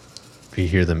safe. do you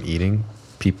hear them eating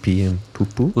pee-pee and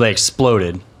poo-poo? They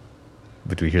exploded.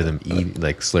 But do we hear them eat,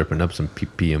 like slurping up some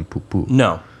pee-pee and poo-poo?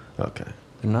 No. Okay.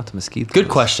 They're not mosquitoes. Good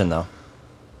question, though.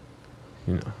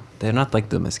 You know, They're not like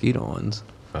the mosquito ones.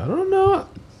 I don't know. I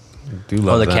do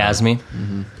love Oh, the them. Casmi.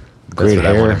 That's Great what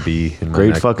I hair. want to be in my Great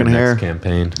next, fucking my next hair.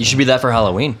 campaign. You should be that for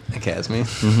Halloween. A Casmi.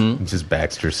 Just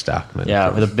Baxter Stockman. Yeah,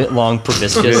 with a bit long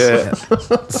proboscis.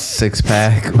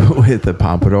 6-pack with a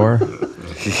pompadour.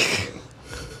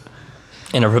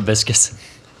 And a proboscis.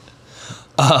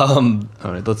 All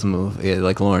right, let's move. Yeah,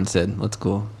 like Lauren said, let's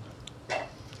go.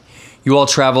 You all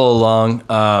travel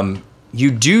along.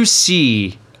 You do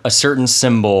see a certain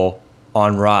symbol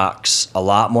on rocks a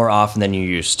lot more often than you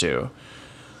used to.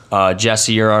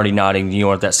 Jesse, you're already nodding. You know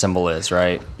what that symbol is,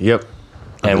 right? Yep.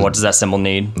 And what does that symbol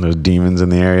need? There's demons in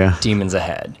the area. Demons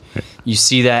ahead. You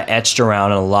see that etched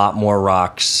around on a lot more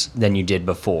rocks than you did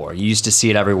before. You used to see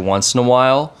it every once in a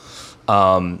while.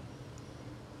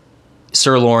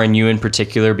 Sir Lauren, you in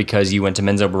particular, because you went to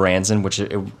Menzo Baranzan, which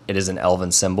it is an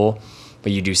elven symbol,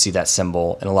 but you do see that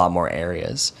symbol in a lot more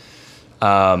areas.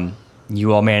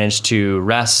 You all managed to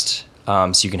rest,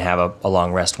 so you can have a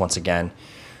long rest once again.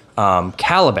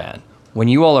 Caliban, when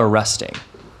you all are resting,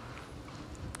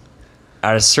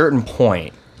 at a certain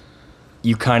point,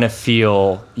 you kind of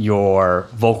feel your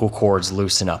vocal cords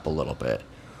loosen up a little bit.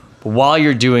 But while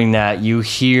you're doing that, you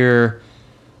hear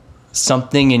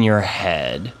something in your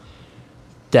head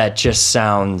that just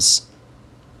sounds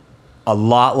a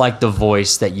lot like the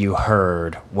voice that you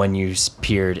heard when you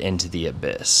peered into the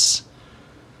abyss.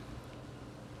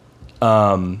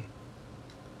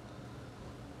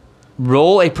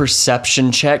 Roll a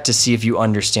perception check to see if you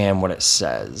understand what it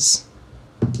says.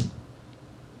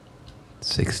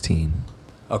 16.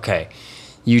 Okay.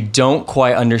 You don't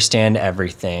quite understand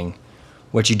everything.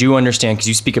 What you do understand, because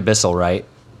you speak Abyssal, right?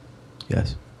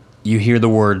 Yes. You hear the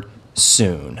word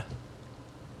soon.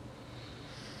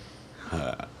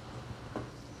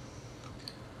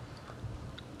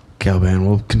 Caliban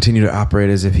will continue to operate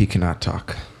as if he cannot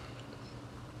talk.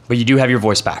 But you do have your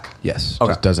voice back. Yes.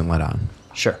 Okay. Just doesn't let on.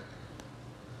 Sure.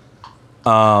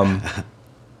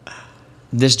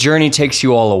 This journey takes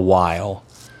you all a while,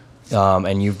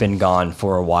 and you've been gone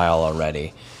for a while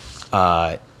already.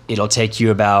 It'll take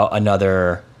you about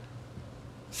another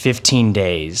 15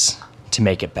 days to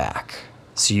make it back.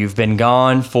 So you've been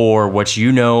gone for what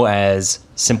you know as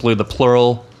simply the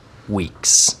plural,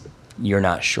 weeks. You're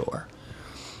not sure.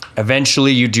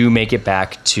 Eventually, you do make it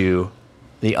back to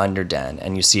the Underden,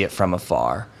 and you see it from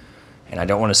afar. And I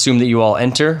don't want to assume that you all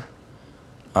enter,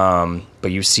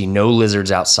 but you see no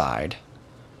lizards outside.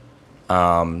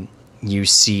 You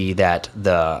see that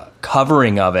the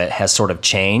covering of it has sort of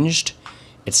changed.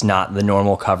 It's not the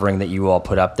normal covering that you all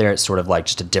put up there. It's sort of like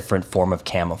just a different form of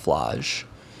camouflage.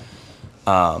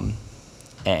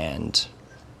 And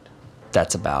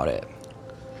that's about it.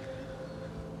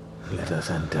 Let us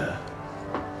enter.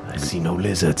 I see no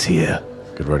lizards here.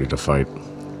 Get ready to fight.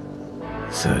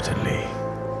 Certainly.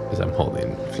 As I'm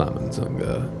holding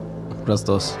Flamenzunga.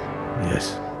 Rastos,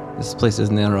 Yes, this place is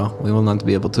narrow. We will not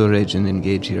be able to rage and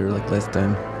engage here like last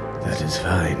time. that is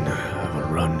fine. I will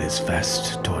run as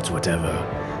fast towards whatever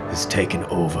has taken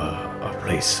over a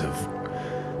place of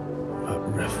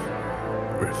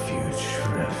refuge.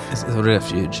 It's a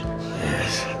refuge.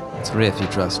 Yes, It's refuge,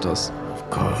 Rastos. of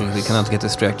course. We cannot get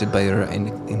distracted by your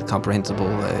incomprehensible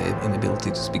inability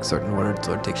to speak certain words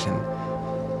or diction.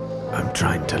 I'm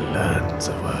trying to learn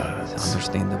the words.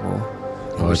 Understandable.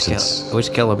 Oh, I wish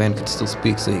Caliban could still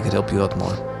speak so he could help you out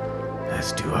more.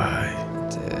 As do I.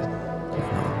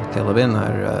 But, Caliban,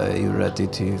 are you ready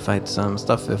to fight some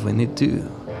stuff if we need to?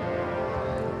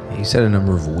 You said a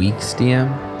number of weeks, DM?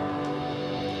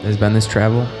 Has been this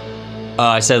travel?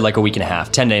 I said like a week and a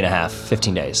half, 10 day and a half,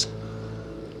 15 days.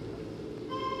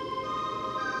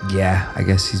 Yeah, I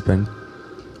guess he's been...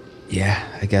 Yeah,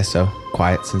 I guess so.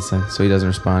 Quiet since then, so he doesn't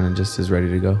respond and just is ready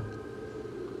to go.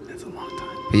 That's a long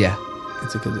time. But yeah,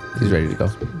 It's a good. he's ready to go.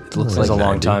 It looks It's like a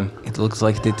long time. It looks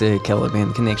like that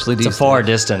Caliban can actually do. It's a far stuff.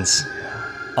 distance.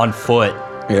 On foot.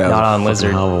 Yeah, Not on fucking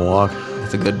lizard. hell of a walk.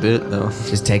 It's a good bit though.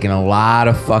 Just taking a lot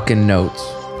of fucking notes.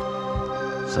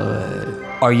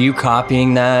 So Are you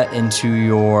copying that into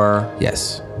your...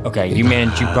 Yes. Okay, you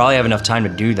probably have enough time to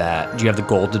do that. Do you have the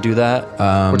gold to do that?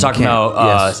 We're talking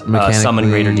about summon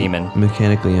greater demon.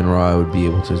 Mechanically in raw, I would be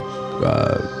able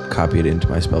to copy it into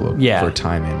my spellbook Yeah. for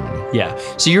time and money. Yeah.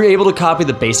 So you're able to copy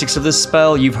the basics of this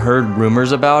spell. You've heard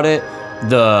rumors about it.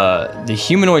 The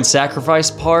humanoid sacrifice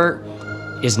part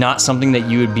is not something that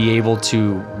you would be able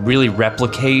to really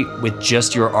replicate with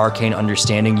just your arcane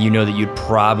understanding. You know that you'd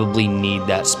probably need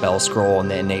that spell scroll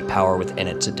and the innate power within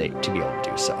it to be able to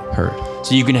do so. Heard.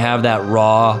 So you can have that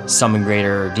raw summon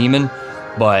greater demon,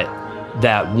 but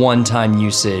that one-time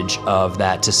usage of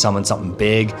that to summon something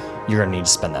big, you're gonna need to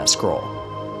spend that scroll.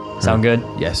 Sound good?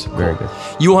 Yes, very good.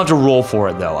 You will have to roll for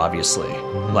it though, obviously.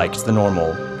 Like it's the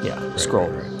normal, scroll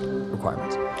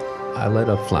requirements. I let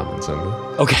a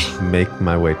Flamenzunga Okay. make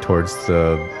my way towards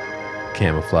the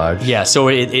camouflage. Yeah, so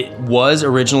it was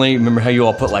originally, remember how you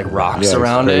all put like rocks Yeah,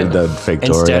 around it? the fake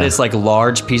door, Instead yeah. it's like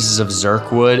large pieces of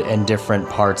zerkwood and different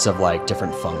parts of like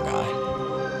different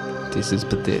fungi. this is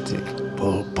pathetic.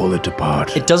 Pull it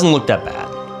apart. It doesn't look that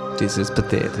bad. This is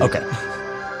pathetic. Okay.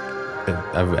 And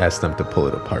I've asked them to pull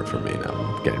it apart for me, and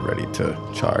I'm getting ready to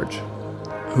charge.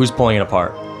 Who's pulling it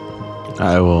apart?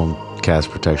 I will cast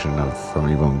protection from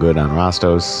evil and good on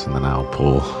Rostos, and then I'll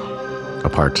pull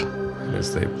apart.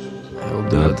 As they I will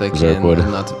do what I can. Zerkwood.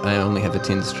 I only have a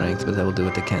 10 strength, but I will do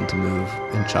what I can to move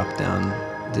and chop down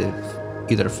the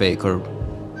either fake or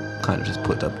kind of just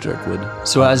put up jerkwood.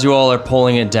 So as you all are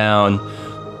pulling it down,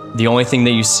 the only thing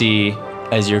that you see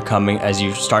as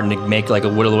you're starting to make like a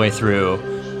whittle way through,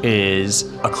 is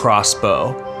a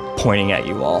crossbow pointing at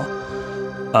you all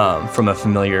from a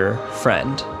familiar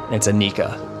friend. It's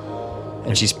Anika,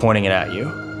 and she's pointing it at you.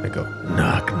 I go,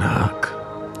 Knock, knock.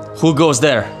 Who goes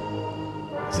there?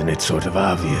 Isn't it sort of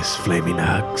obvious? Flaming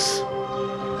axe.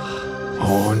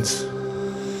 Horns.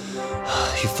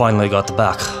 You finally got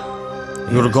back.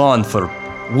 You were gone for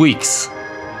weeks.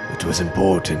 It was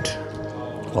important.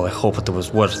 Well, I hope it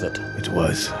was worth it. It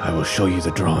was. I will show you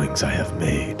the drawings I have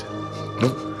made.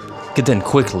 Get in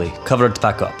quickly. Cover it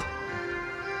back up.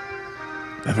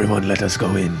 Everyone, let us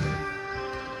go in.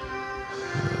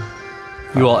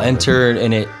 You all entered,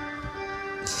 and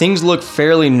things look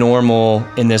fairly normal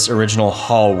in this original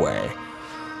hallway.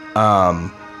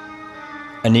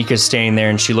 Anika's standing there,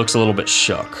 and she looks a little bit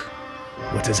shook.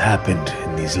 What has happened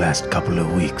in these last couple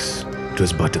of weeks? It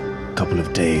was but a couple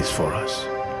of days for us.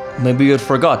 Maybe you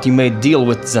forgot you made deal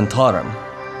with Zentarum.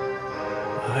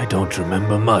 I don't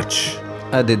remember much.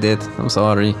 I did it. I'm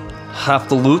sorry. Half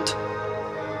the loot,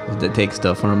 Did they take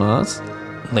stuff from us?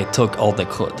 they took all they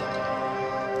could.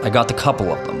 I got a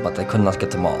couple of them, but I could not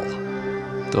get them all.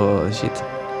 Oh, shit.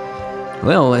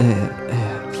 Well,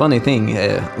 funny thing,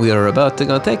 we are about to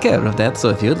go take care of that, so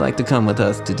if you'd like to come with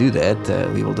us to do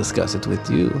that, we will discuss it with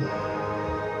you.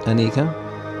 Anika?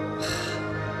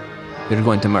 You're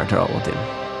going to murder all of them.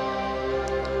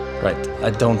 Right, I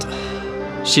don't...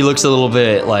 She looks a little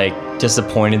bit, like,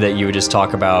 disappointed that you would just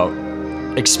talk about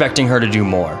expecting her to do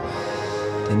more.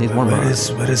 They need one more.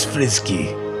 Where is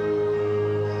Frisky?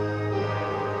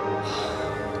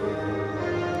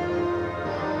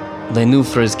 They knew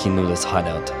Frisky knew this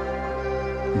hideout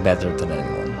better than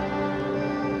anyone.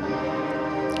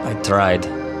 I tried.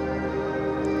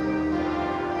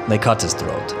 They cut his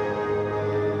throat.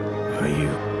 Are you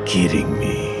kidding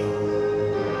me?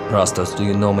 Rastos, do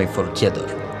you know me for kidder?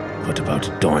 What about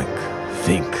Doink,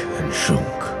 Fink, and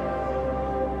Shunk?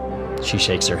 She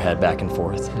shakes her head back and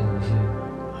forth.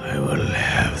 I will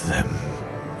have them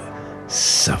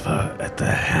suffer at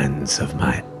the hands of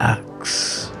my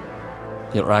axe.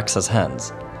 Your axe has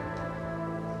hands.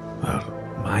 Well,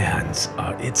 my hands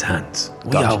are its hands.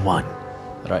 We Gotcha. are one.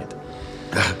 Right.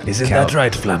 Isn't that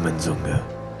right, Flamenzunga?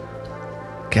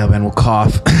 Calvin will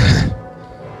cough.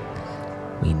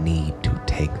 We need to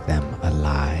take them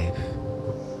alive.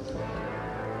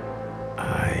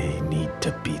 I need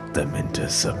to beat them into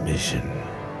submission.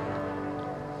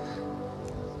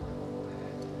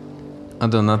 I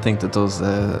do not think that those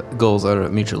goals are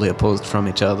mutually opposed from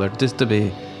each other. Just to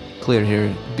be clear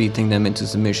here, beating them into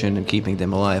submission and keeping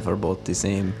them alive are both the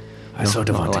same. I sort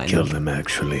of want to aligned. kill them,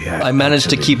 actually. I managed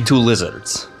to keep 2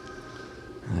 lizards.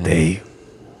 They...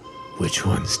 Which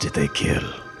ones did they kill?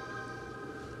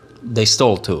 They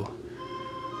stole 2.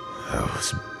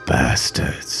 Those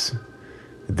bastards.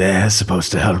 They're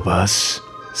supposed to help us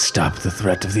stop the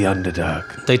threat of the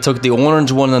Underdark. They took the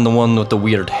orange one and the one with the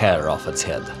weird hair off its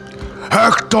head.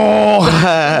 Hector!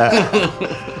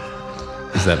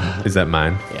 is that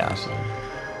mine? Yeah.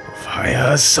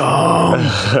 Fire song!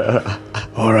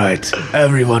 Alright,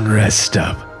 everyone rest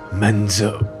up.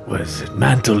 Mantle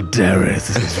Dareth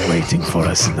is waiting for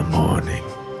us in the morning.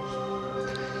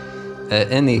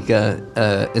 Anika,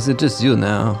 is it just you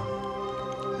now?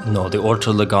 No, the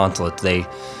Orchard the Gauntlet, they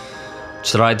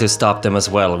tried to stop them as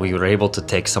well. We were able to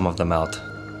take some of them out.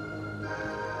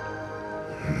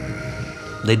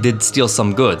 They did steal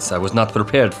some goods. I was not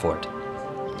prepared for it.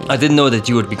 I didn't know that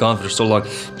you would be gone for so long.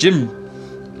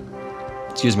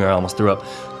 Excuse me, I almost threw up.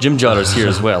 Jim Jotter's here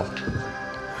as well.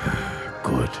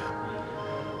 Good.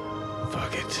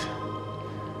 Fuck it.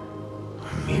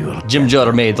 We will Jim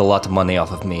Jotter made a lot of money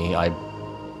off of me. I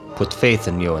put faith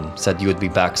in you and said you would be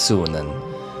back soon, and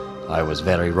I was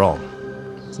very wrong.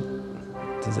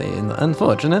 It is an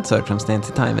unfortunate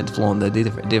circumstance. Time had flown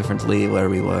differently where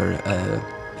we were,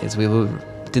 as we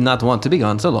did not want to be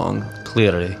gone so long.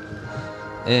 Clearly.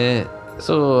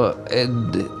 So,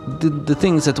 the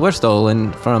things that were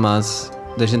stolen from us,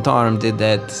 the Shintarum did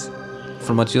that,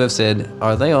 from what you have said,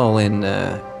 are they all in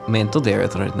Mantle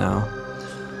Dareth right now?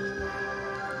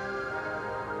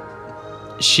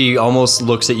 She almost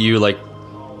looks at you like,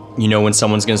 you know, when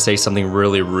someone's going to say something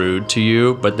really rude to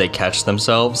you, but they catch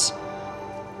themselves.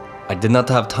 I did not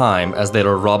have time, as they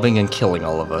were robbing and killing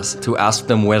all of us, to ask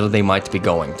them where they might be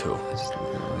going to.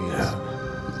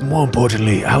 More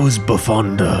importantly, how's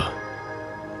Buffonda?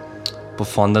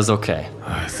 Buffonda's okay.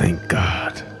 Oh, thank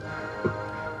God.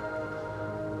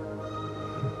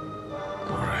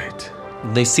 All right.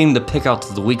 They seem to pick out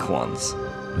the weak ones.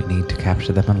 We need to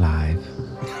capture them alive.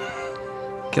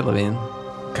 Caliban.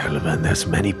 Caliban, there's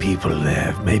many people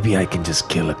there. Maybe I can just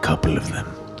kill a couple of them.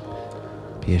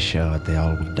 Be assured they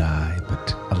all will die,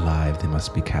 but alive they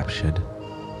must be captured.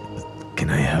 Can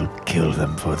I help kill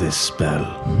them for this spell?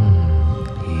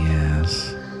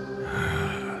 Yes.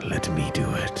 Let me do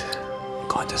it.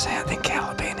 Going to say I think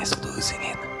Caliban is losing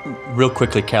it. Real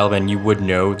quickly, Caliban, you would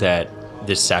know that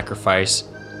this sacrifice,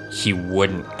 he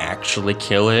wouldn't actually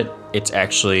kill it. It's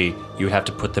actually, you would have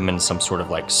to put them in some sort of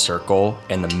like circle,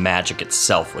 and the magic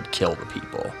itself would kill the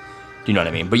people. Do you know what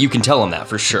I mean? But you can tell them that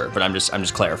for sure. But I'm just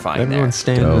clarifying Everyone there.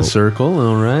 stand in a circle,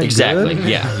 all right? Exactly. good.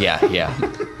 Yeah.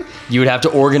 You would have to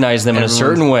organize them in a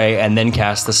certain way, and then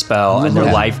cast the spell, and their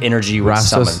Yeah. life energy would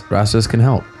summon. Rastos can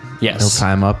help. Yes. He'll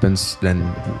tie them up and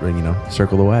then,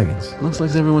 circle the wagons. Looks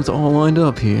like everyone's all lined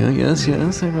up here. Yes,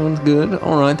 everyone's good.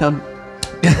 All right, time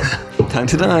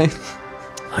to die.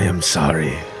 I am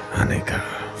sorry, Annika,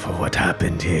 for what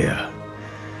happened here.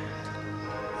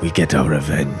 We get our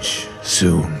revenge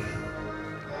soon.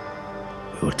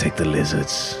 We will take the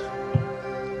lizards.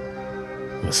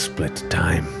 We'll split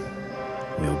time.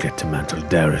 We'll get to Mantle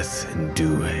Dareth in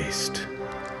due haste.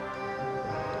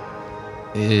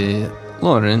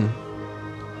 Lauren,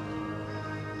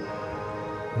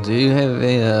 do you have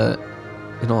a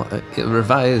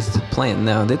revised plan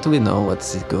now that we know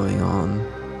what's going on?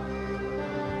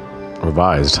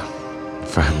 Revised.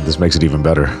 This makes it even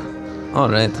better. All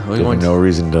right, we Give me won't no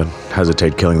reason to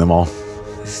hesitate killing them all.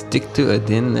 stick to it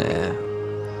then.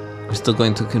 We're still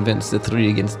going to convince the 3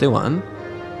 against the 1.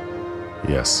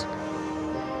 Yes.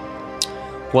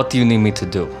 What do you need me to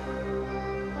do?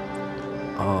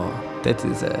 Oh, that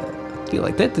is I feel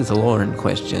like that is a Lauren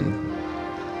question.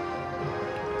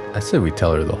 I say we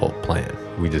tell her the whole plan.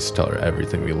 We just tell her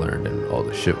everything we learned and all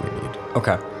the shit we need.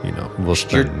 Okay. We'll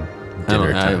spend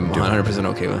dinner time I'm doing 100%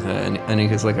 okay with that.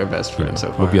 Anika's like our best friend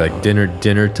so far. We'll be like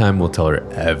dinner time. We'll tell her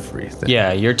everything.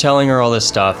 Yeah, you're telling her all this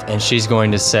stuff, and she's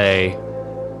going to say,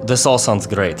 "This all sounds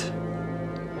great."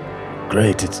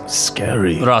 Great, it's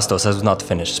scary. Rastos has not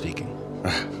finished speaking.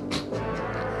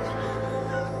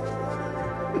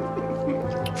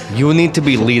 You need to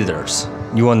be leaders.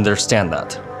 You understand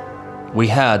that. We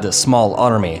had a small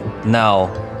army. Now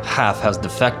half has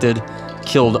defected,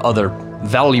 killed other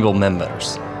valuable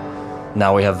members.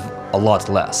 Now we have a lot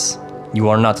less. You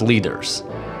are not leaders.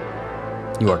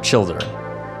 You are children.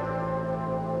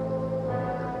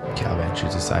 Caliban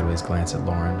shoots a sideways glance at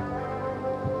Lauren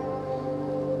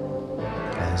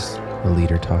as the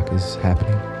leader talk is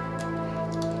happening.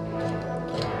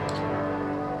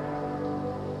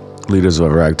 Leaders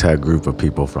of a ragtag group of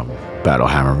people from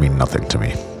Battlehammer mean nothing to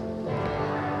me.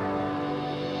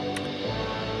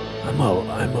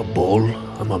 I'm a bull.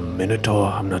 I'm a minotaur.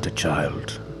 I'm not a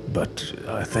child. But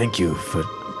thank you for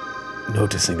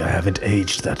noticing I haven't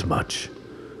aged that much.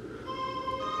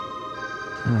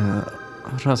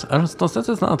 Rastos, that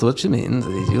is not what you mean.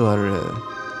 You are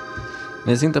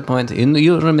missing the point.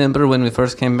 You remember when we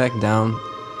first came back down,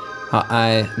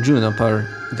 how Juniper,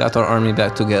 got our army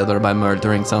back together by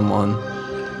murdering someone.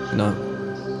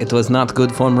 It was not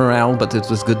good for morale, but it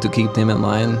was good to keep them in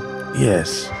line.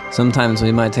 Yes. Sometimes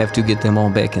we might have to get them all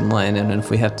back in line, and if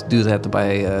we have to do that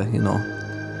by,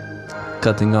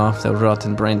 cutting off the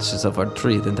rotten branches of our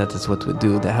tree, then that is what we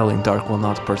do. The Howling Dark will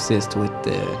not persist with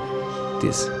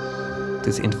this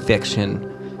infection,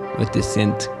 with this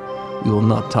scent. We will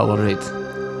not tolerate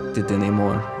it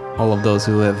anymore. All of those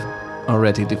who have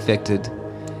already defected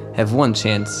have one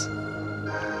chance.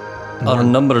 Our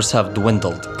numbers have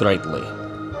dwindled greatly.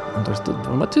 Understood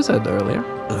from what you said earlier.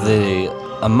 The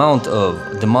amount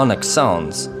of demonic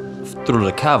sounds through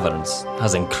the caverns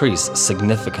has increased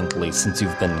significantly since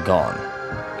you've been gone.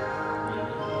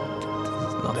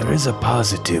 There is a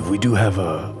positive. We do have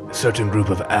a certain group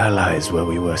of allies where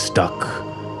we were stuck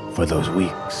for those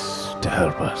weeks to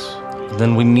help us.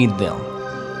 Then we need them.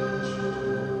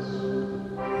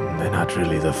 They're not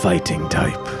really the fighting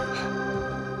type.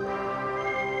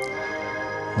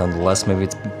 Nonetheless, maybe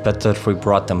it's better if we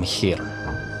brought them here.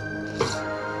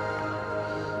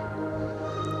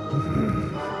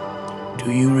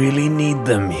 Do you really need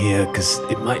them here? Because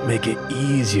it might make it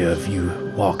easier if you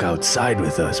walk outside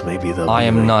with us. Maybe they'll I be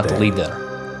am right not there. leader.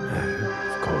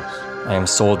 Of course. I am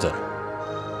soldier.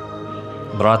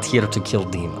 Brought here to kill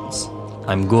demons.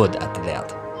 I'm good at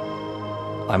that.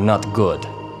 I'm not good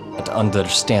at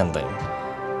understanding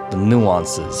the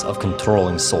nuances of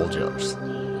controlling soldiers.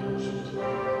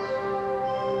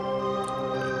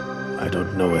 I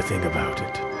don't know a thing about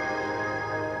it.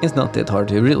 It's not that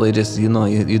hard. You really just,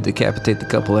 you decapitate the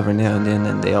couple every now and then,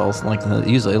 and they all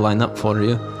usually line up for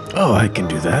you. Oh, I can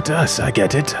do that. I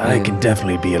get it. I can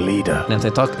definitely be a leader. And if they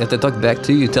talk back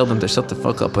to you, you tell them to shut the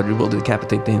fuck up, or you will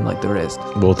decapitate them like the rest.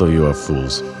 Both of you are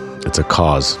fools. It's a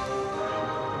cause.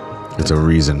 It's a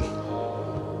reason.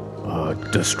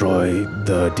 Destroy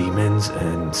the demons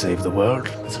and save the world.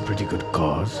 That's a pretty good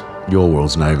cause. Your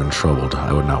world's not even troubled.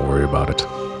 I would not worry about it.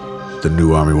 The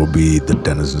new army will be the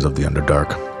denizens of the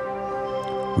Underdark.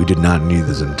 We did not need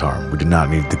the Zentarum. We did not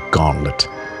need the Gauntlet.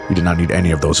 We did not need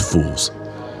any of those fools.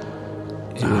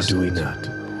 How do we not?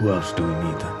 Who else do we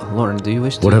need then? Lauren, do you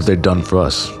wish to... What have they done for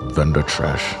us? Vendor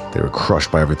trash. They were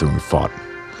crushed by everything we fought.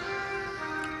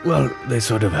 Well, they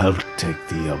sort of helped take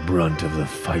the brunt of the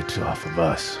fight off of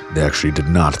us. They actually did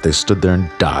not. They stood there and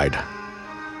died.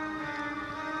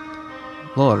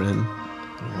 Lauren,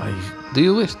 do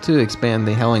you wish to expand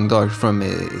the Howling Dark from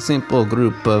a simple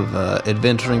group of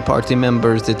adventuring party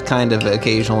members that kind of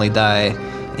occasionally die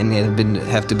and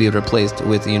have to be replaced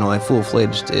with, a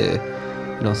full-fledged,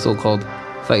 so-called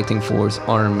fighting force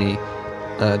army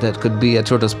that could be at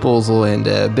your disposal and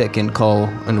beck and call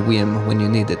and whim when you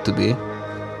need it to be?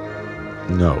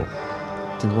 No.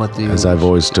 Then what do you As I've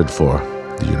always stood for,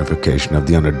 the unification of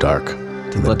the Underdark.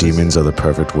 And the demons are the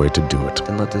perfect way to do it.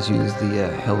 Then let us use the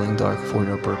Howling Dark for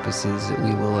your purposes.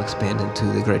 We will expand into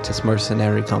the greatest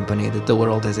mercenary company that the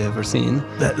world has ever seen.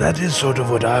 That is sort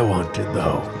of what I wanted,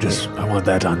 though. I want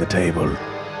that on the table.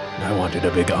 I wanted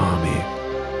a big army.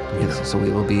 So we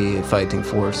will be a fighting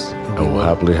force. I will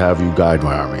happily have you guide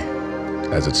my army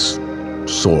as its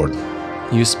sword.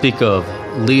 You speak of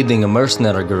leading a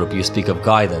mercenary group, you speak of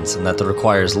guidance, and that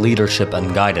requires leadership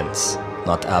and guidance,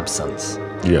 not absence.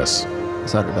 Yes.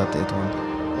 Sorry about that one.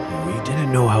 We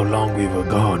didn't know how long we were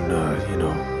gone,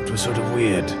 It was sort of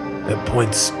weird. At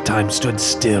points, time stood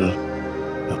still.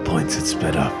 At points, it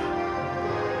sped up.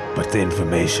 But the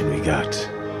information we got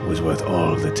was worth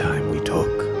all the time we took.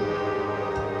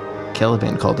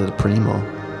 Caliban called it a primo.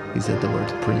 He said the word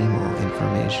primo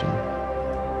information.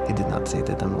 He did not say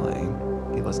that. I'm lying.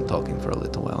 He wasn't talking for a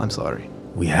little while. I'm sorry.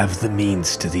 We have the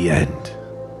means to the end.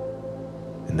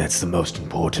 And that's the most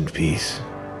important piece.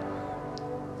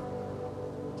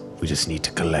 We just need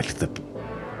to collect the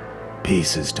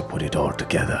pieces to put it all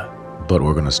together. But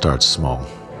we're going to start small.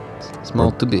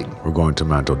 Small to big. We're going to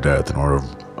Mantle Death in order of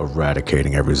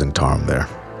eradicating every Zentarum there.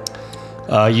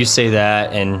 You say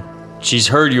that, and she's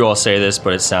heard you all say this,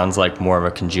 but it sounds like more of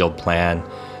a congealed plan.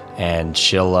 And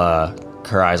she'll,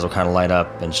 her eyes will kind of light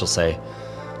up, and she'll say,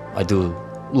 I do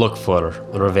look for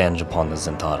revenge upon the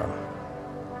Zentarum.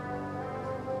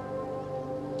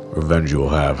 Revenge you will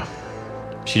have.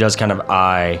 She does kind of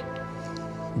eye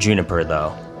Juniper,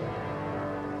 though.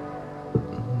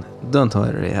 Don't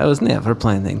worry. I was never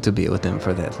planning to be with him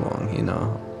for that long,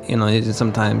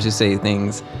 sometimes you say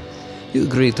things, you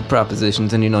agree to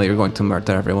propositions, and you're going to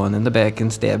murder everyone in the back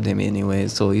and stab them anyway,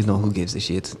 so who gives a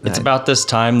shit. It's about this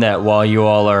time that while you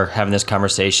all are having this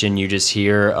conversation, you just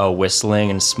hear a whistling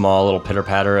and small little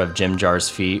pitter-patter of Jim Jar's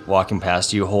feet walking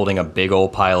past you, holding a big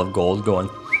old pile of gold going...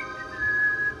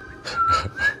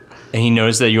 And he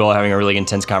noticed that you all are having a really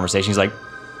intense conversation. He's like,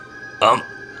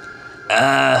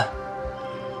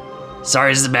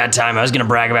 sorry, this is a bad time. I was going to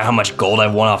brag about how much gold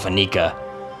I've won off of Nika.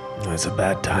 It's a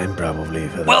bad time, probably,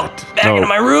 for Well, that. back into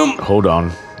my room. Hold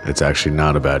on. It's actually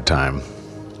not a bad time.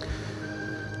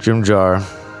 Jim Jar,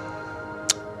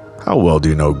 how well do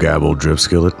you know Gabble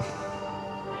Dripskillet?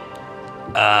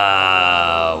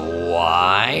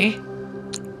 Why?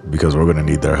 Because we're going to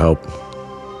need their help.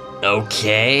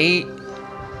 Okay.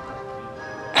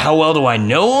 How well do I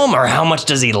know him, or how much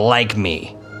does he like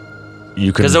me?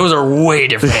 You can. Because those are way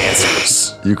different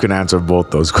answers. You can answer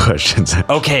both those questions.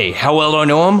 Okay, how well do I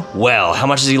know him? Well, how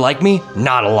much does he like me?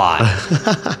 Not a lot.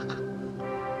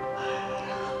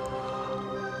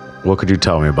 What could you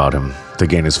tell me about him to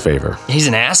gain his favor? He's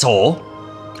an asshole.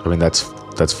 I mean, that's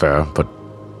fair, but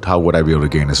how would I be able to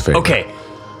gain his favor? Okay,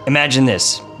 imagine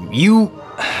this.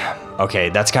 Okay,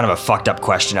 that's kind of a fucked up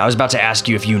question. I was about to ask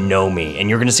you if you know me, and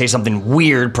you're gonna say something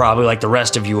weird, probably like the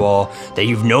rest of you all, that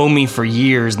you've known me for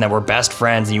years and that we're best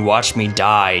friends and you watched me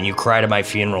die and you cried at my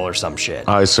funeral or some shit.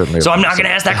 I certainly. So I'm not gonna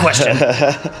ask that question.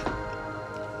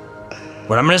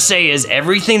 What I'm gonna say is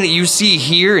everything that you see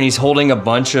here, and he's holding a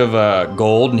bunch of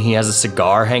gold and he has a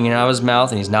cigar hanging out of his mouth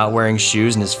and he's not wearing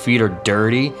shoes and his feet are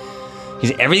dirty.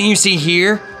 Everything you see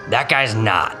here, that guy's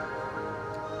not.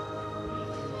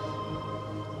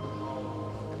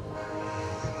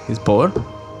 He's poor?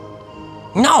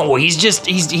 No, he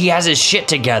has his shit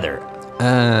together.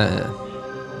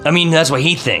 I mean, that's what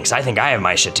he thinks. I think I have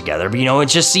my shit together, but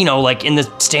it's just, like in the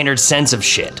standard sense of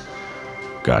shit.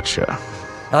 Gotcha.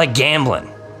 I like gambling.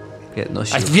 Yeah, no I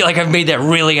shit. feel like I've made that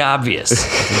really obvious.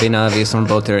 It's been obvious from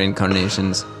both their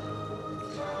incarnations.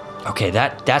 Okay,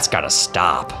 that's gotta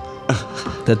stop.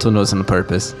 That one was on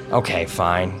purpose. Okay,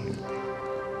 fine.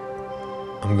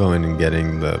 I'm going and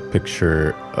getting the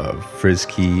picture of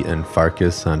Frisky and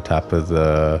Farkas on top of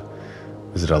the...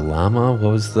 Was it a llama?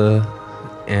 What was the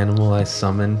animal I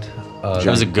summoned? It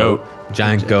was a goat.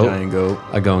 Giant goat. Giant goat.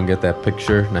 I go and get that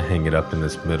picture and I hang it up in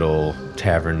this middle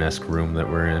tavern-esque room that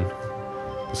we're in.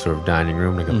 The sort of dining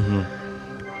room. And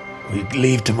I go, We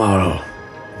leave tomorrow.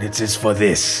 And it is for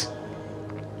this.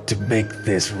 To make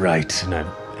this right. and I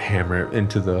hammer it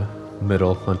into the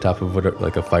middle on top of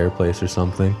like a fireplace or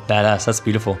something. Badass, that's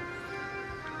beautiful.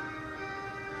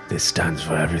 This stands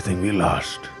for everything we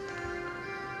lost.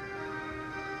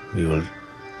 We will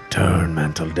turn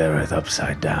Mantle Dareth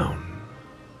upside down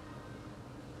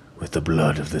with the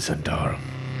blood of the Centaur.